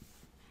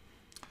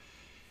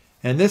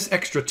 And this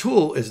extra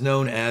tool is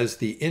known as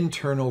the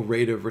internal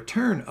rate of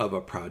return of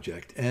a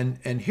project. And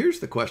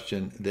here's the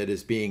question that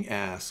is being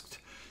asked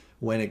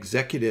when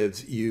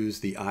executives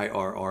use the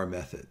IRR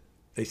method.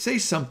 They say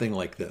something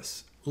like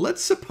this.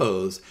 Let's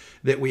suppose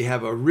that we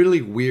have a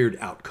really weird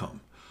outcome.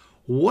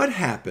 What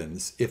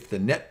happens if the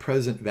net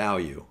present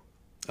value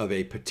of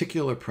a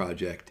particular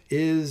project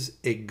is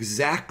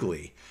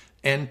exactly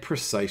and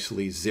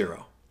precisely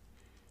 0?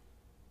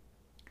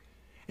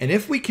 And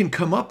if we can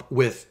come up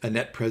with a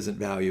net present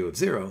value of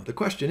 0, the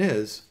question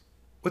is,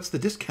 what's the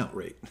discount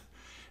rate?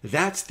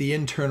 That's the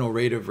internal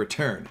rate of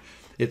return.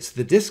 It's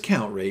the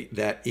discount rate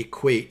that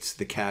equates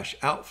the cash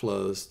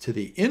outflows to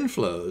the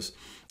inflows.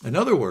 In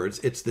other words,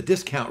 it's the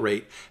discount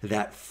rate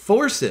that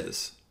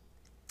forces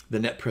the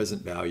net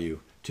present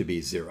value to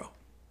be 0.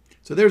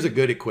 So there's a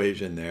good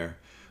equation there.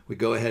 We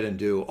go ahead and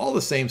do all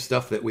the same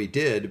stuff that we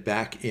did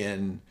back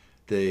in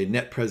the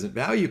net present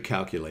value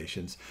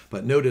calculations,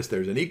 but notice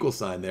there's an equal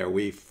sign there.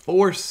 We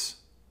force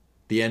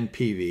the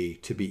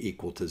NPV to be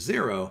equal to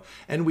 0,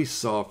 and we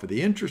solve for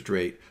the interest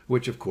rate,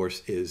 which of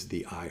course is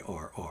the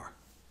IRR.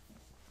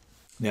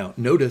 Now,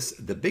 notice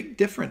the big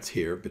difference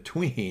here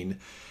between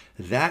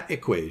that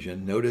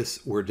equation.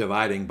 Notice we're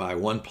dividing by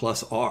 1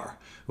 plus R,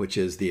 which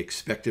is the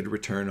expected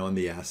return on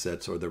the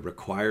assets or the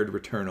required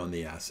return on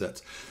the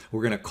assets.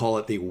 We're going to call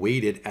it the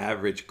weighted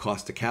average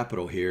cost of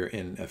capital here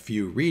in a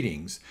few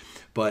readings,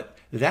 but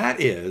that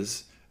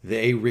is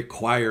the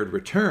required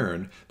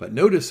return. But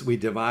notice we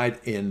divide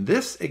in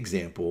this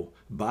example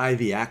by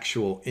the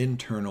actual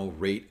internal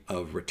rate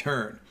of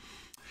return.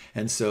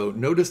 And so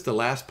notice the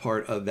last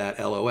part of that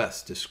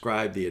LOS,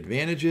 describe the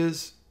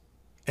advantages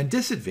and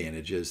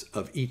disadvantages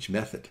of each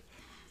method.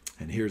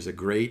 And here's a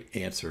great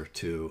answer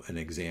to an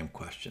exam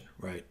question,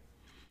 right?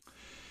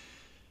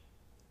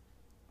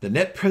 The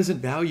net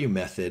present value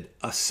method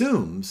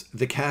assumes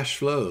the cash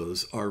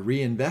flows are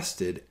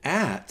reinvested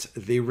at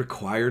the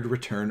required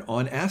return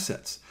on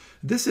assets.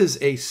 This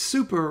is a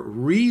super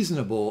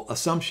reasonable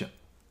assumption.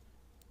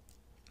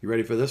 You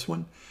ready for this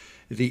one?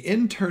 The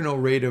internal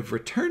rate of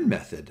return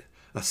method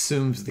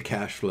assumes the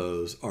cash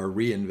flows are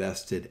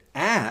reinvested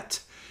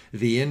at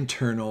the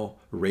internal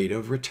rate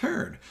of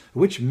return,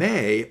 which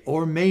may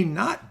or may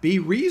not be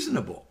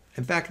reasonable.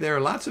 In fact, there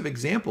are lots of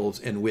examples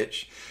in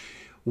which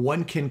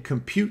one can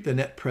compute the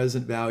net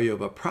present value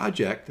of a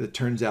project that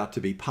turns out to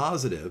be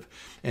positive,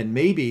 and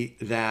maybe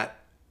that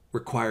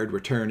required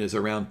return is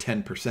around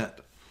 10%.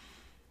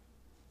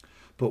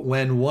 But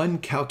when one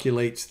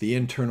calculates the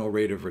internal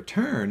rate of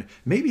return,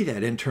 maybe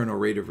that internal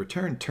rate of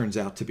return turns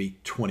out to be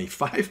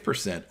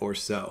 25% or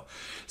so.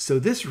 So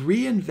this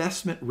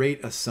reinvestment rate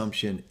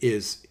assumption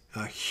is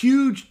a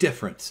huge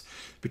difference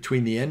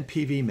between the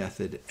NPV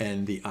method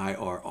and the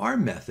IRR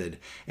method,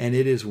 and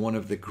it is one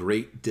of the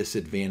great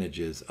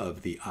disadvantages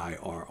of the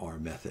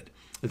IRR method.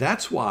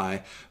 That's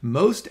why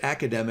most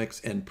academics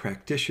and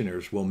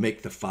practitioners will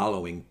make the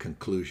following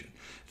conclusion.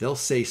 They'll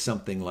say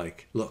something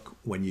like, look,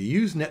 when you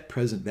use net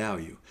present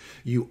value,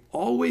 you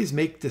always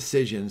make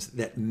decisions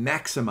that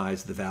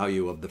maximize the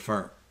value of the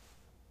firm.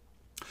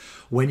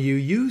 When you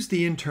use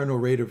the internal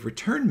rate of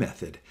return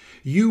method,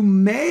 you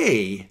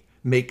may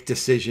make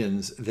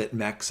decisions that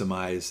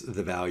maximize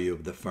the value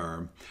of the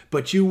firm,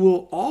 but you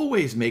will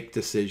always make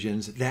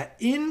decisions that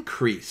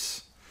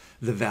increase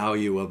the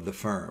value of the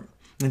firm.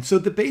 And so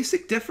the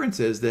basic difference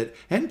is that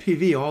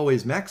NPV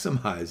always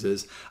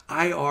maximizes,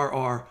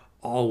 IRR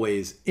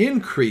always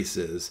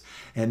increases,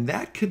 and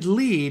that could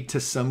lead to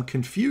some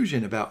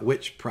confusion about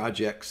which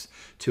projects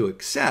to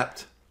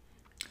accept,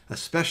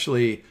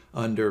 especially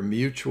under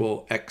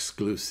mutual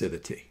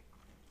exclusivity.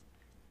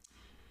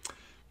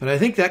 But I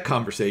think that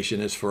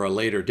conversation is for a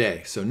later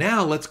day. So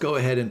now let's go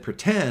ahead and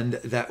pretend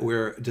that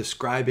we're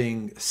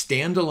describing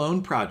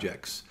standalone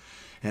projects,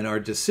 and our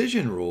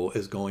decision rule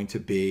is going to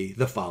be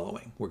the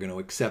following. We're going to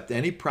accept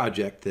any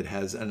project that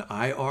has an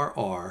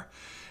IRR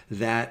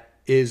that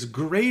is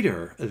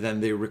greater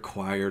than the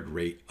required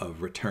rate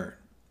of return.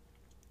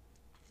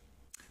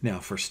 Now,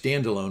 for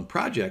standalone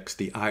projects,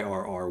 the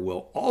IRR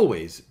will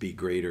always be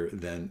greater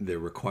than the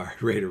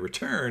required rate of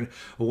return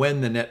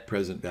when the net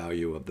present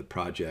value of the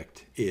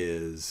project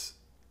is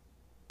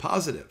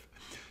positive.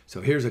 So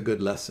here's a good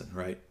lesson,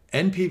 right?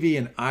 NPV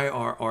and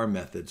IRR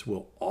methods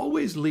will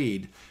always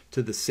lead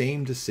to the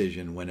same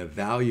decision when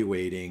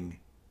evaluating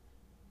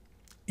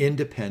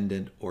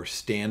independent or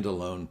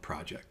standalone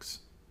projects.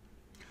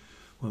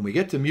 When we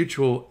get to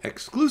mutual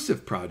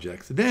exclusive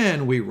projects,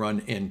 then we run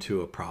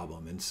into a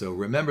problem. And so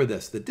remember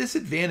this, the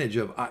disadvantage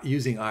of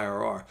using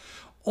IRR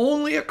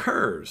only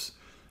occurs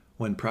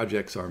when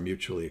projects are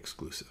mutually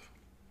exclusive.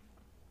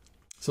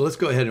 So let's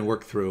go ahead and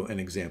work through an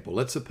example.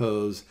 Let's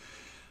suppose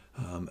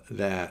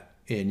that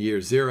in year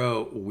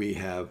 0, we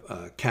have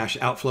a cash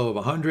outflow of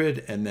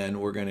 100, and then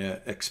we're going to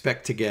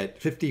expect to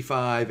get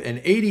 55 and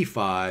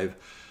 85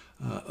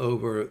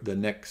 over the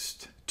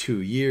next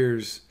 2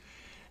 years.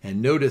 And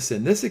notice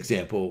in this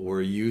example,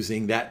 we're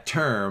using that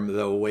term,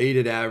 the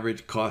weighted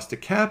average cost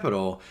of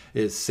capital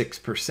is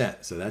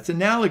 6%. So that's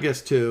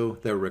analogous to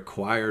the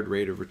required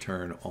rate of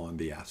return on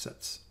the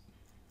assets.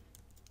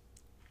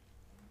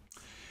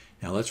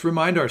 Now let's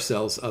remind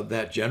ourselves of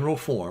that general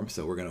form.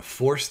 So we're going to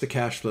force the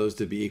cash flows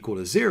to be equal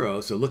to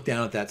 0. So look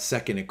down at that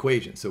second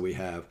equation. So we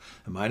have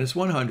a minus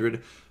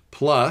 100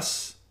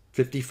 plus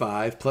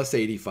 55 plus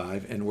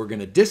 85, and we're going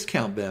to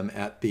discount them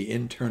at the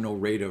internal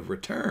rate of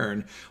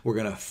return. We're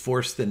going to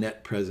force the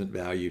net present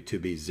value to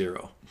be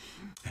 0.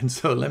 And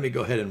so let me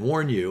go ahead and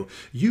warn you,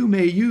 you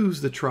may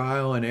use the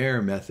trial and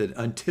error method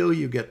until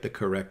you get the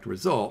correct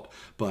result,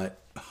 but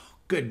oh,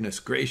 goodness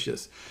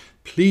gracious,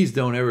 please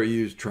don't ever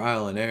use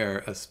trial and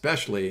error,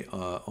 especially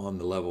on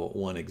the level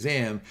 1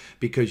 exam,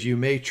 because you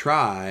may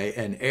try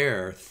and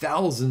err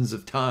thousands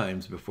of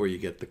times before you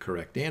get the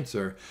correct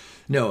answer.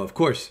 No, of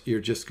course,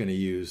 you're just going to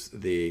use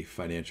the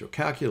financial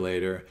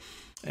calculator,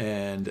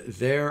 and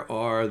there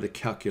are the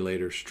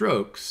calculator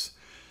strokes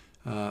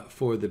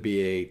for the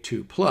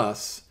BA2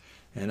 Plus,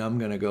 and I'm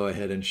going to go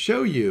ahead and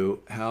show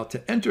you how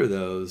to enter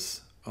those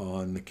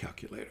on the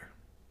calculator.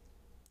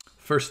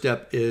 First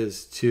step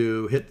is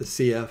to hit the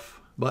CF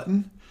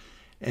button,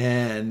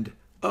 and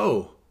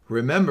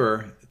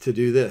remember to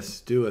do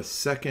this, do a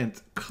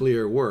second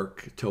clear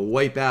work to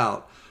wipe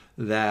out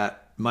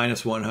that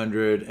minus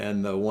 100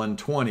 and the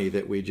 120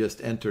 that we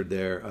just entered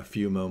there a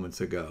few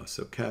moments ago.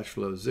 So cash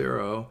flow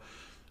 0,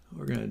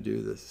 we're going to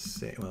do the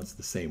same, well, it's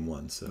the same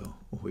one, so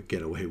we'll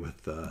get away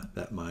with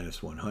that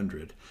minus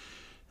 100.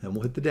 And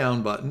we'll hit the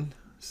down button.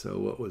 So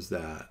what was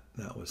that?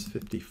 That was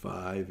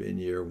 55 in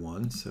year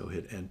 1, so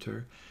hit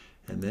enter.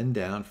 And then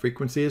down,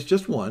 frequency is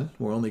just 1.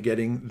 We're only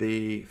getting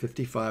the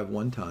 55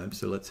 one time.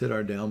 So let's hit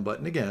our down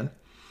button again.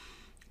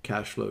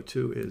 Cash flow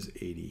 2 is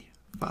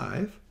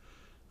 85.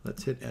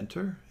 Let's hit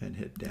enter and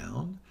hit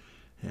down.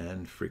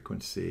 And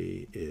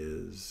frequency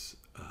is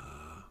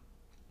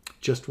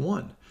just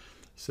 1.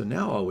 So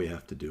now all we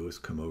have to do is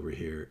come over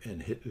here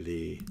and hit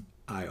the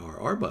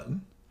IRR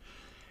button.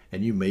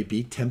 And you may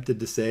be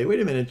tempted to say, wait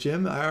a minute,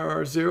 Jim,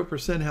 IRR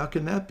 0%, how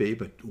can that be?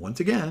 But once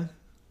again,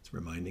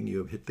 reminding you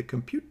of hit the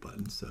compute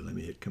button. So let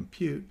me hit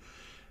compute,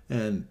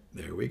 and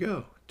there we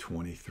go,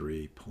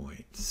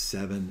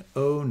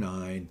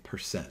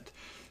 23.709%.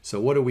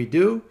 So what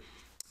do?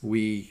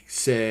 We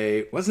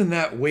say, wasn't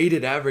that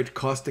weighted average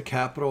cost of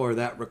capital or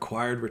that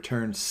required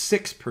return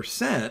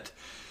 6%?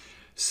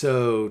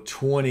 So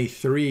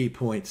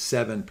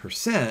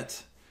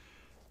 23.7%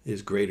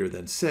 is greater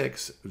than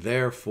 6,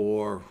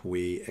 therefore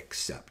we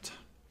accept.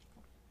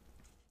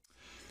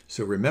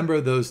 So remember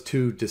those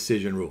two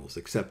decision rules.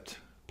 Accept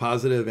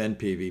positive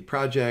NPV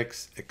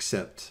projects,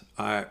 accept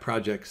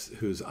projects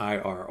whose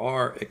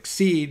IRR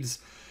exceeds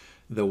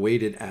the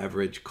weighted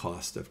average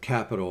cost of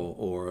capital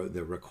or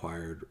the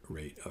required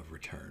rate of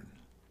return.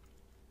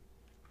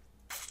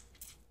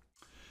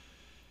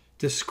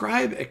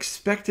 Describe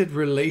expected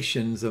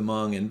relations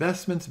among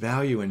investments,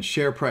 value, and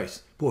share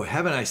price. Boy,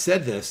 haven't I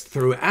said this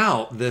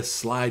throughout this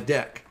slide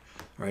deck,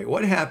 right?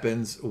 What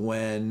happens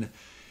when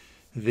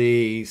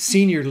the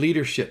senior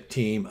leadership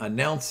team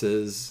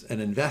announces an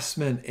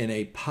investment in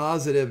a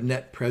positive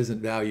net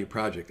present value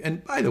project?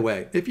 And by the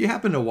way, if you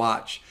happen to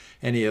watch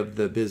any of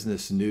the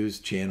business news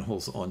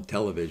channels on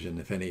television,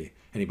 if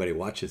anybody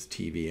watches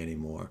TV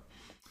anymore,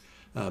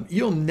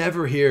 you'll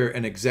never hear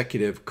an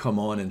executive come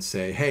on and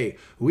say, hey,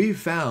 we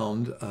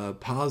found a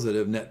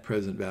positive net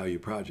present value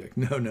project.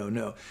 No, no,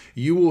 no.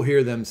 You will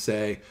hear them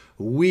say,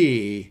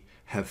 we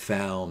have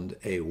found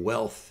a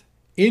wealth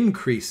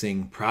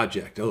increasing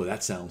project. Oh,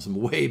 that sounds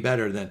way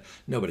better than,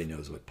 nobody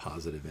knows what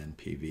positive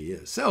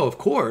NPV is. So of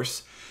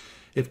course,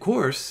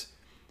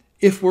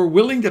 if we're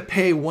willing to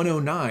pay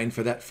 109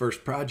 for that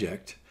first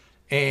project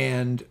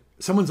and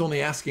someone's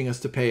only asking us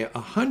to pay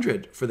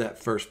 100 for that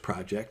first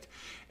project,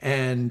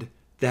 and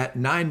that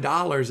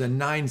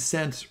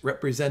 $9.09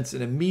 represents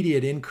an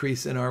immediate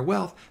increase in our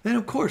wealth, then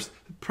of course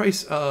the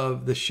price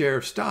of the share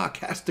of stock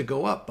has to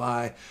go up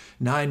by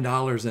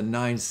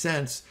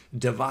 $9.09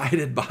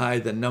 divided by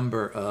the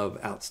number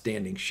of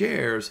outstanding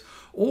shares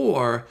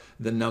or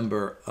the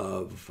number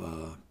of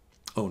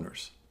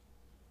owners.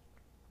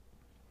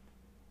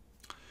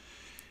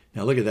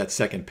 Now look at that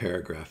second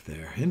paragraph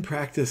there. In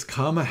practice,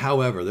 comma,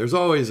 however. There's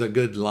always a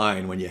good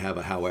line when you have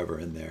a however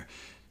in there.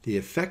 The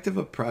effect of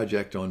a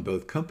project on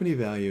both company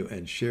value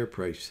and share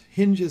price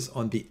hinges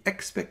on the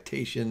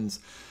expectations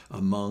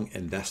among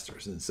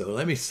investors. And so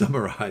let me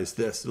summarize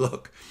this.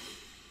 Look,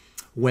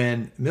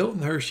 when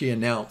Milton Hershey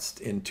announced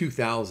in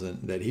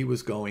 2000 that he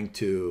was going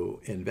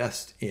to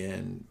invest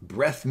in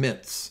breath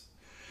mints,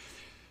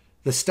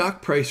 the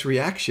stock price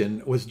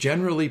reaction was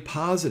generally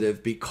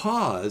positive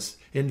because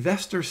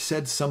investors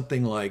said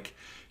something like,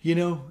 you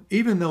know,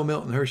 even though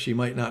Milton Hershey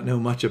might not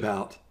know much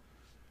about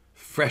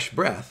fresh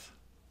breath,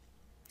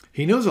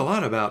 he knows a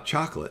lot about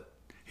chocolate.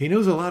 He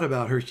knows a lot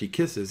about Hershey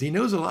Kisses. He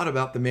knows a lot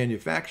about the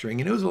manufacturing.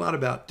 He knows a lot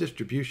about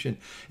distribution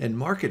and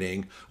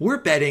marketing. We're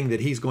betting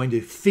that he's going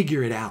to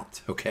figure it out,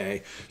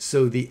 okay?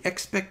 So the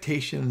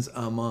expectations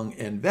among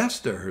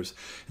investors,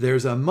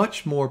 there's a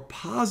much more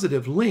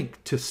positive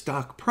link to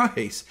stock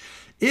price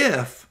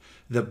if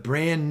the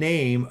brand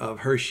name of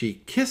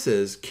Hershey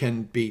Kisses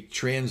can be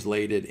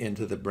translated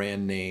into the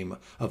brand name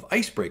of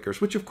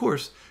Icebreakers, which of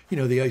course, you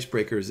know, the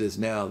Icebreakers is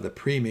now the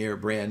premier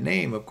brand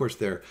name. Of course,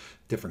 there are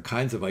different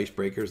kinds of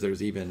Icebreakers.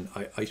 There's even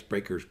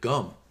Icebreakers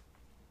gum.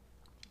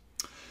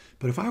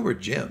 But if I were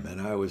Jim and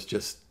I was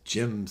just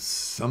Jim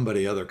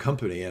somebody other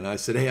company and I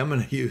said, hey, I'm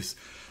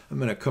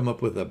going to come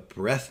up with a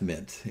breath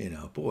mint, you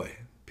know, boy,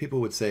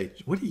 people would say,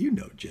 what do you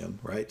know, Jim,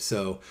 right?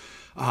 So,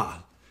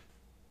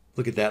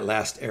 look at that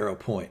last arrow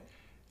point.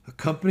 A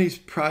company's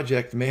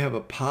project may have a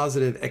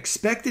positive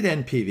expected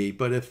NPV,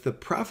 but if the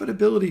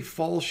profitability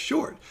falls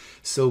short,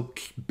 so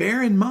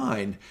bear in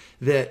mind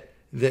that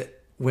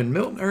when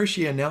Milton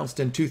Hershey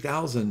announced in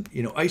 2000,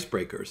 you know,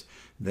 Icebreakers,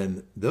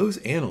 then those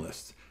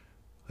analysts,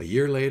 a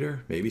year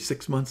later, maybe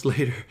 6 months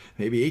later,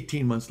 maybe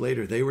 18 months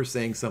later, they were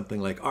saying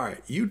something like, all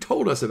right, you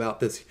told us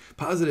about this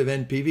positive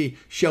NPV,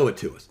 show it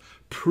to us,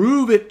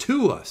 prove it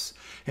to us.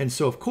 And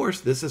so, of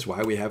course, this is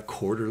why we have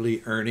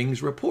quarterly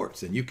earnings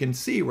reports. And you can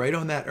see right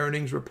on that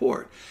earnings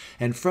report.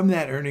 And from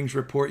that earnings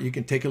report, you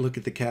can take a look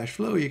at the cash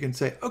flow. You can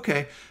say,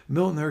 okay,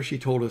 Milton Hershey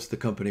told us the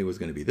company was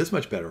going to be this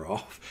much better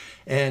off.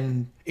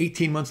 And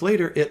 18 months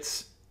later,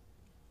 it's,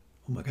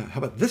 oh my God, how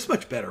about this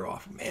much better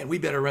off? Man, we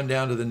better run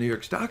down to the New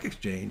York Stock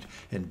Exchange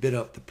and bid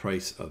up the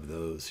price of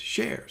those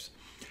shares.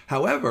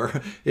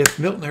 However, if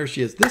Milton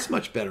Hershey is this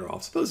much better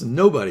off, suppose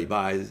nobody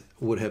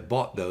would have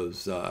bought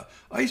those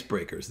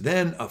Icebreakers,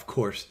 then of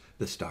course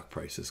the stock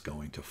price is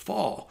going to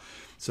fall.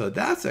 So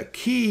that's a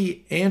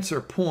key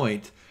answer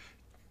point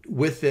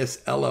with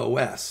this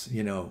LOS,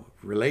 you know,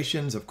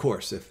 relations. Of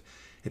course, if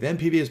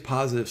NPV is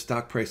positive,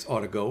 stock price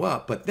ought to go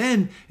up, but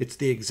then it's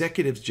the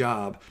executive's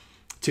job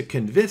to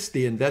convince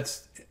the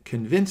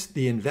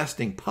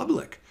investing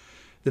public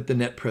that the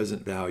net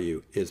present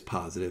value is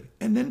positive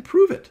and then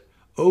prove it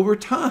over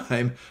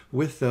time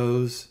with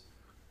those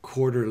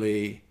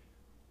quarterly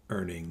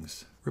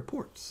earnings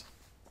reports.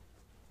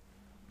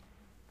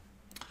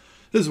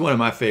 This is one of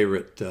my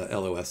favorite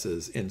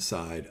LOSs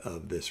inside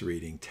of this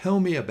reading. Tell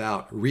me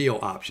about real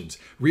options.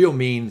 Real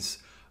means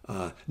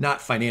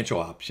not financial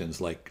options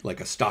like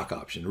a stock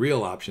option.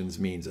 Real options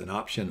means an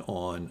option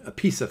on a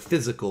piece of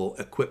physical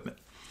equipment.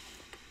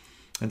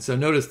 And so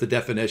notice the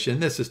definition.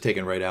 This is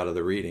taken right out of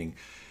the reading.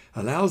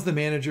 Allows the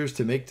managers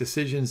to make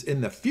decisions in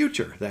the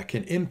future that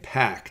can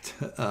impact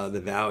the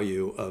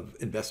value of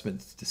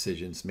investment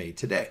decisions made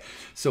today.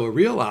 So a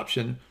real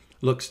option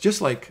looks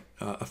just like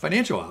a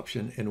financial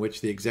option in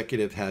which the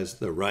executive has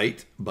the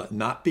right but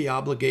not the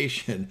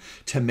obligation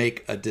to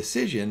make a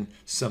decision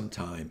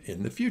sometime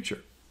in the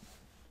future.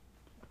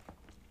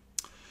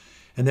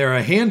 And there are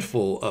a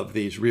handful of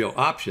these real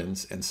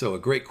options, and so a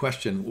great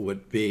question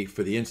would be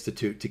for the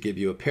Institute to give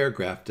you a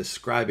paragraph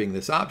describing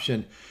this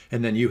option,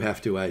 and then you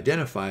have to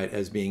identify it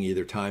as being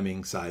either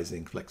timing,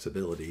 sizing,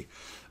 flexibility,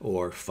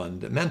 or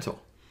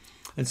fundamental.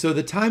 And so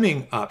the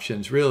timing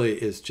options really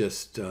is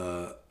just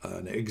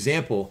an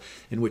example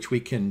in which we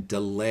can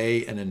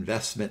delay an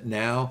investment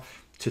now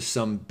to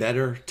some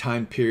better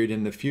time period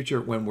in the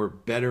future when we're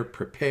better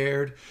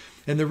prepared.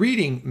 And the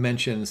reading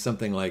mentions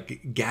something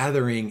like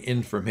gathering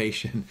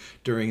information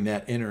during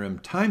that interim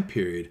time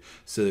period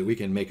so that we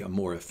can make a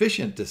more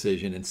efficient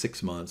decision in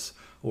 6 months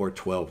or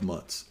 12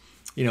 months.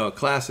 You know, a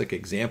classic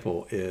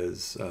example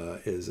is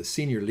a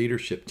senior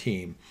leadership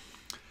team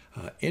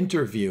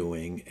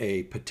interviewing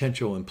a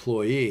potential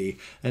employee.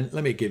 And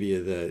let me give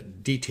you the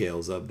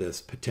details of this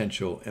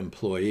potential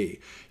employee.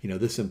 You know,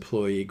 this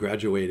employee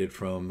graduated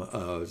from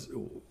a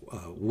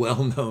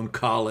well-known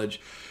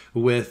college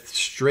with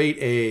straight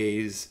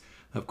A's.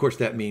 Of course,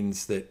 that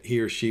means that he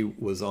or she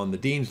was on the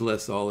dean's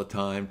list all the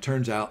time.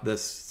 Turns out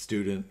this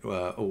student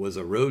was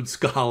a Rhodes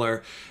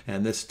Scholar,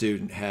 and this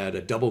student had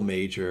a double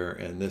major,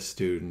 and this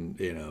student,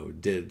 you know,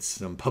 did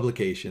some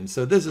publications.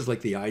 So this is like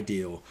the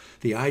ideal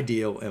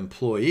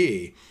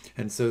employee.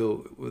 And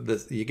so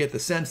you get the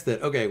sense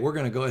that, okay, we're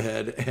going to go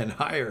ahead and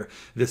hire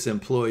this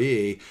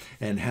employee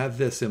and have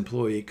this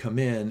employee come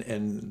in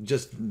and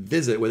just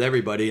visit with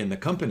everybody in the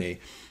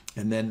company,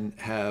 and then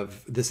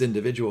have this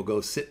individual go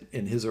sit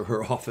in his or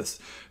her office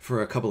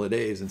for a couple of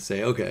days and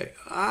say, okay,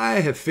 I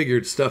have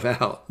figured stuff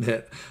out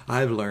that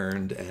I've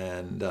learned,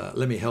 and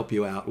let me help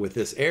you out with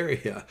this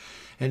area.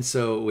 And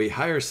so we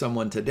hire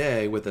someone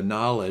today with the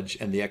knowledge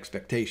and the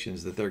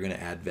expectations that they're going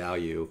to add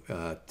value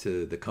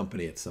to the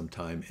company at some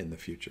time in the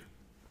future.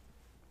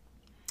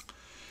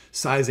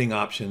 Sizing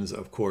options,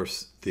 of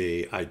course,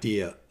 the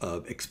idea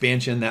of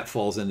expansion, that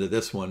falls into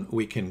this one.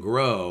 We can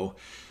grow.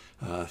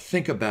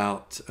 Think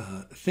about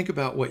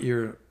what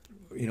you're,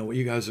 you know, what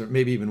you guys are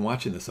maybe even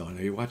watching this on.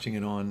 Are you watching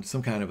it on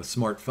some kind of a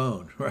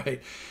smartphone,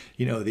 right?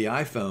 You know, the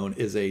iPhone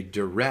is a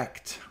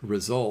direct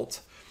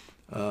result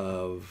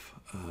of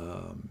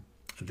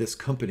this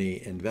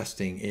company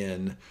investing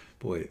in,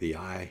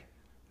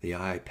 the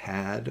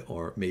iPad,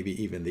 or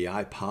maybe even the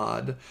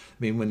iPod. I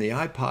mean, when the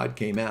iPod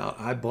came out,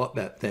 I bought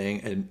that thing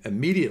and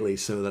immediately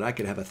so that I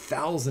could have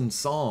 1,000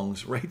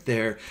 songs right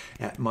there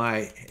at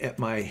my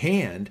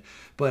hand.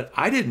 But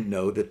I didn't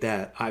know that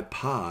that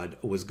iPod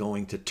was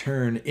going to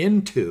turn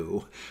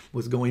into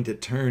an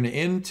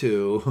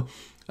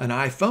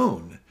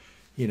iPhone,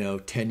 you know,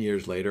 10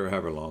 years later,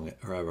 however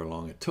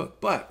long it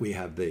took. But we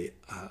have the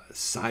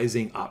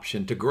sizing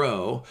option to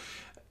grow.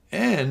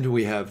 And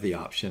we have the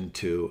option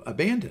to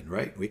abandon,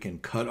 right? We can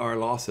cut our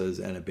losses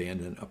and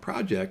abandon a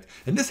project.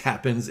 And this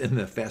happens in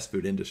the fast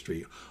food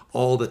industry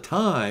all the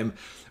time.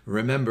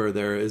 Remember,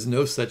 there is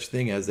no such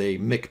thing as a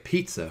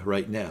McPizza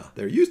right now.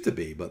 There used to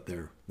be, but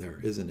there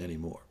isn't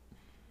anymore.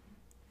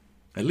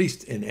 At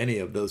least in any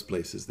of those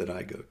places that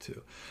I go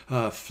to.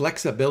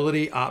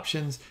 Flexibility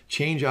options,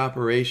 change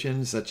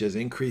operations, such as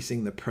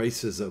increasing the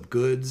prices of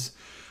goods.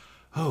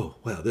 Oh,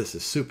 well, this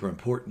is super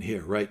important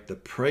here, right? The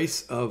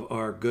price of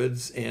our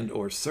goods and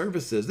or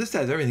services. This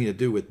has everything to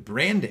do with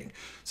branding.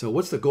 So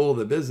what's the goal of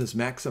the business?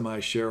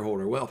 Maximize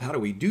shareholder wealth. How do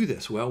we do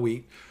this? Well,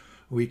 we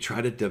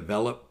try to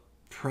develop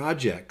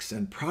projects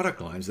and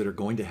product lines that are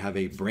going to have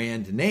a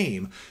brand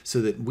name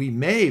so that we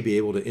may be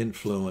able to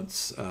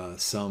influence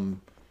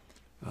some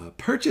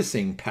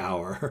purchasing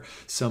power,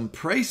 some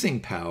pricing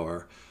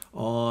power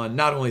on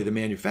not only the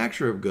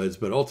manufacturer of goods,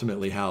 but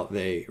ultimately how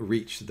they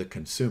reach the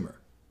consumer.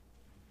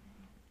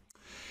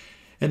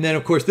 And then,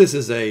 of course, this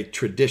is a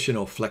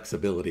traditional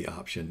flexibility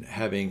option,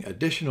 having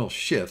additional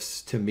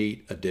shifts to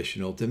meet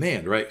additional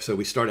demand, right? So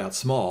we start out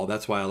small.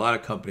 That's why a lot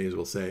of companies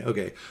will say,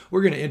 okay,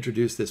 we're going to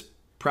introduce this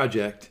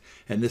project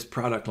and this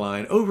product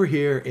line over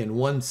here in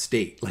one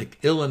state, like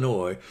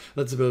Illinois.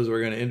 Let's suppose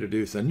we're going to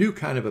introduce a new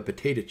kind of a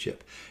potato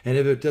chip. And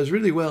if it does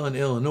really well in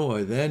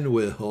Illinois, then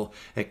we'll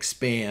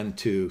expand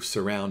to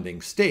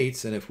surrounding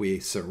states. And if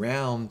we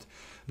surround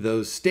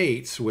those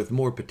states with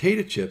more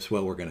potato chips,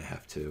 well, we're going to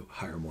have to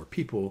hire more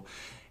people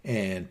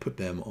and put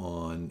them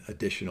on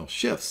additional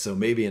shifts. So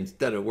maybe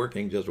instead of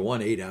working just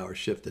one 8-hour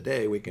shift a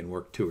day, we can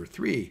work 2 or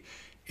 3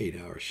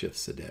 8-hour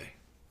shifts a day.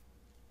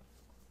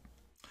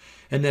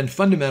 And then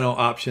fundamental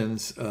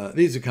options,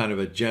 these are kind of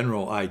a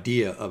general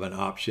idea of an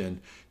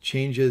option,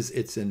 changes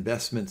its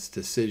investments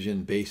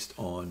decision based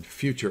on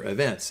future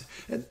events.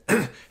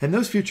 And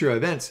those future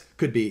events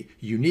could be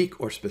unique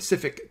or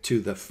specific to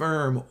the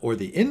firm or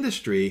the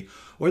industry,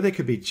 or they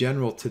could be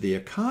general to the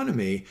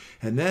economy,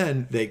 and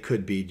then they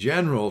could be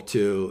general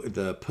to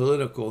the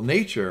political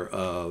nature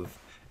of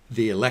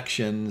the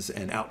elections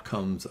and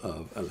outcomes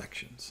of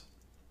elections.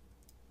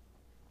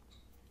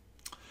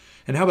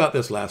 And how about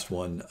this last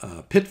one,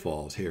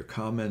 pitfalls here,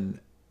 common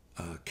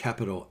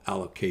capital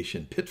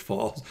allocation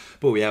pitfalls,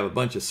 but we have a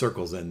bunch of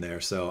circles in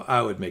there, so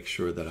I would make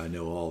sure that I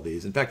know all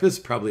these. In fact, this is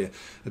probably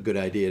a good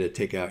idea to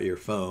take out your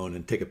phone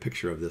and take a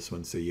picture of this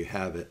one so you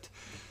have it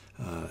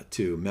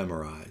to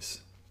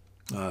memorize.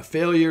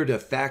 Failure to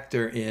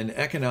factor in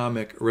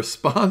economic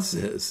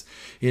responses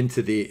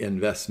into the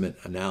investment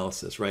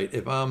analysis, right?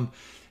 If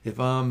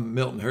I'm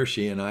Milton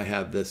Hershey and I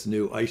have this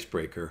new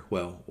icebreaker,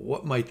 well,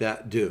 what might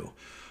that do?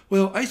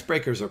 Well,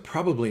 icebreakers are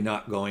probably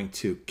not going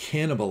to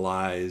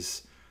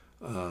cannibalize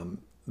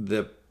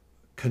the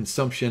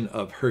consumption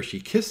of Hershey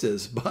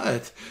Kisses,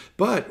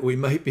 but we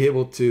might be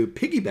able to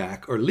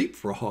piggyback or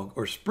leapfrog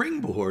or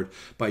springboard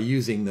by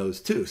using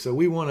those too. So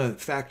we want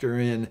to factor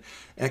in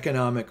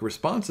economic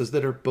responses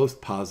that are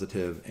both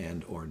positive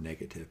and or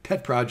negative.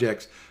 Pet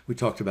projects, we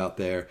talked about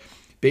there.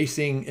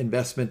 Basing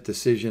investment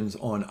decisions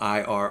on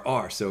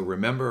IRR. So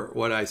remember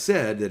what I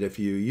said, that if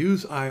you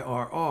use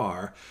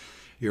IRR,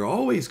 you're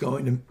always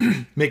going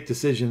to make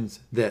decisions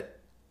that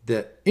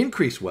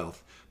increase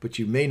wealth, but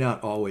you may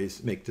not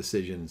always make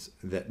decisions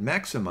that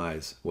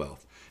maximize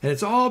wealth. And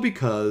it's all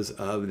because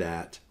of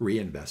that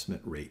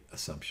reinvestment rate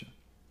assumption.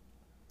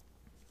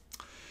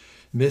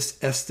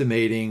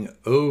 Misestimating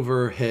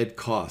overhead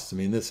costs. I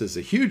mean, this is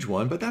a huge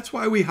one, but that's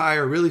why we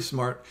hire really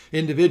smart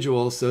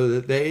individuals so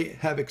that they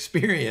have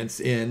experience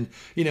in,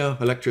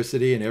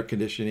 electricity and air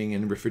conditioning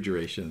and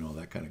refrigeration and all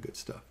that kind of good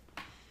stuff.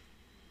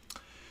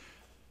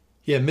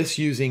 Yeah,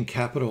 misusing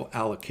capital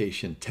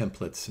allocation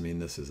templates. I mean,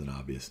 this is an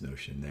obvious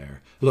notion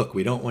there. Look,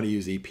 we don't want to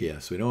use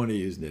EPS. We don't want to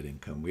use net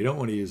income. We don't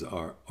want to use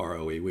our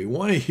ROE. We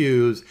want to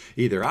use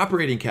either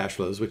operating cash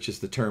flows, which is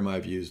the term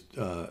I've used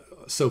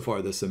so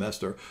far this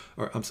semester,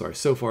 or I'm sorry,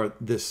 so far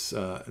this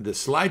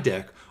slide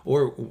deck,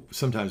 or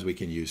sometimes we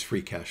can use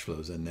free cash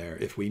flows in there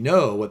if we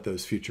know what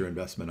those future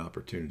investment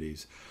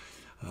opportunities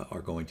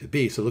are going to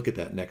be. So look at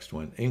that next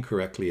one,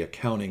 incorrectly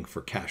accounting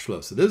for cash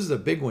flow. So this is a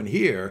big one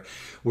here.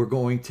 We're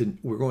going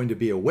to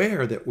be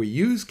aware that we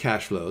use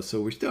cash flows.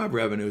 So we still have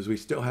revenues, we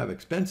still have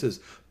expenses,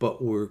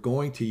 but we're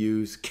going to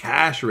use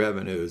cash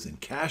revenues and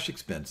cash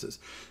expenses.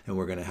 And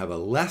we're going to have a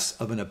less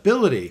of an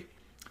ability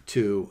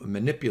to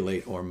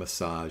manipulate or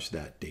massage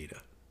that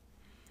data.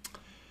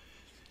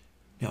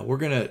 Now we're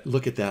going to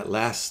look at that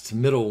last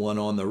middle one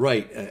on the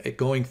right,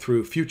 going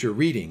through future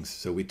readings.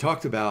 So we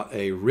talked about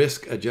a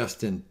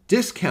risk-adjusted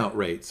discount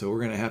rate. So we're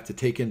going to have to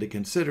take into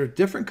consider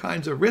different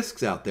kinds of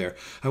risks out there.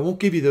 I won't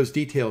give you those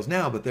details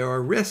now, but there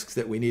are risks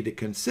that we need to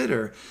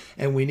consider,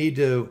 and we need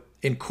to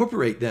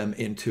incorporate them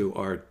into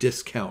our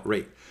discount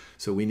rate.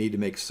 So we need to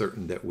make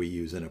certain that we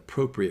use an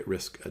appropriate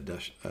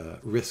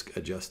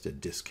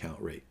risk-adjusted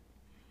discount rate.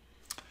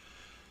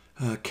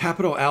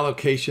 Capital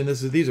allocation,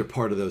 these are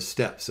part of those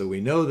steps. So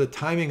we know the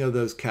timing of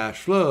those cash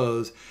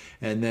flows,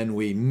 and then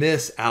we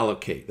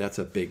misallocate. That's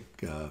a big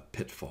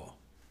pitfall.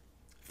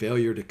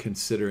 Failure to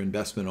consider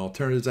investment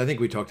alternatives. I think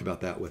we talked about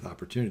that with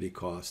opportunity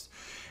costs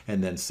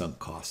and then sunk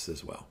costs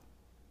as well.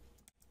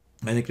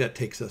 I think that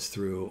takes us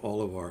through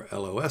all of our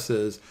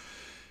LOSs.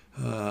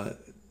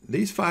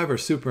 These 5 are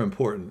super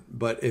important,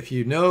 but if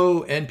you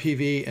know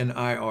NPV and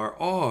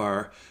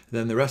IRR,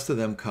 then the rest of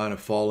them kind of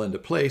fall into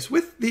place,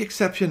 with the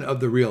exception of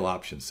the real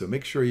options. So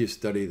make sure you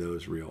study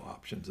those real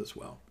options as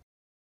well.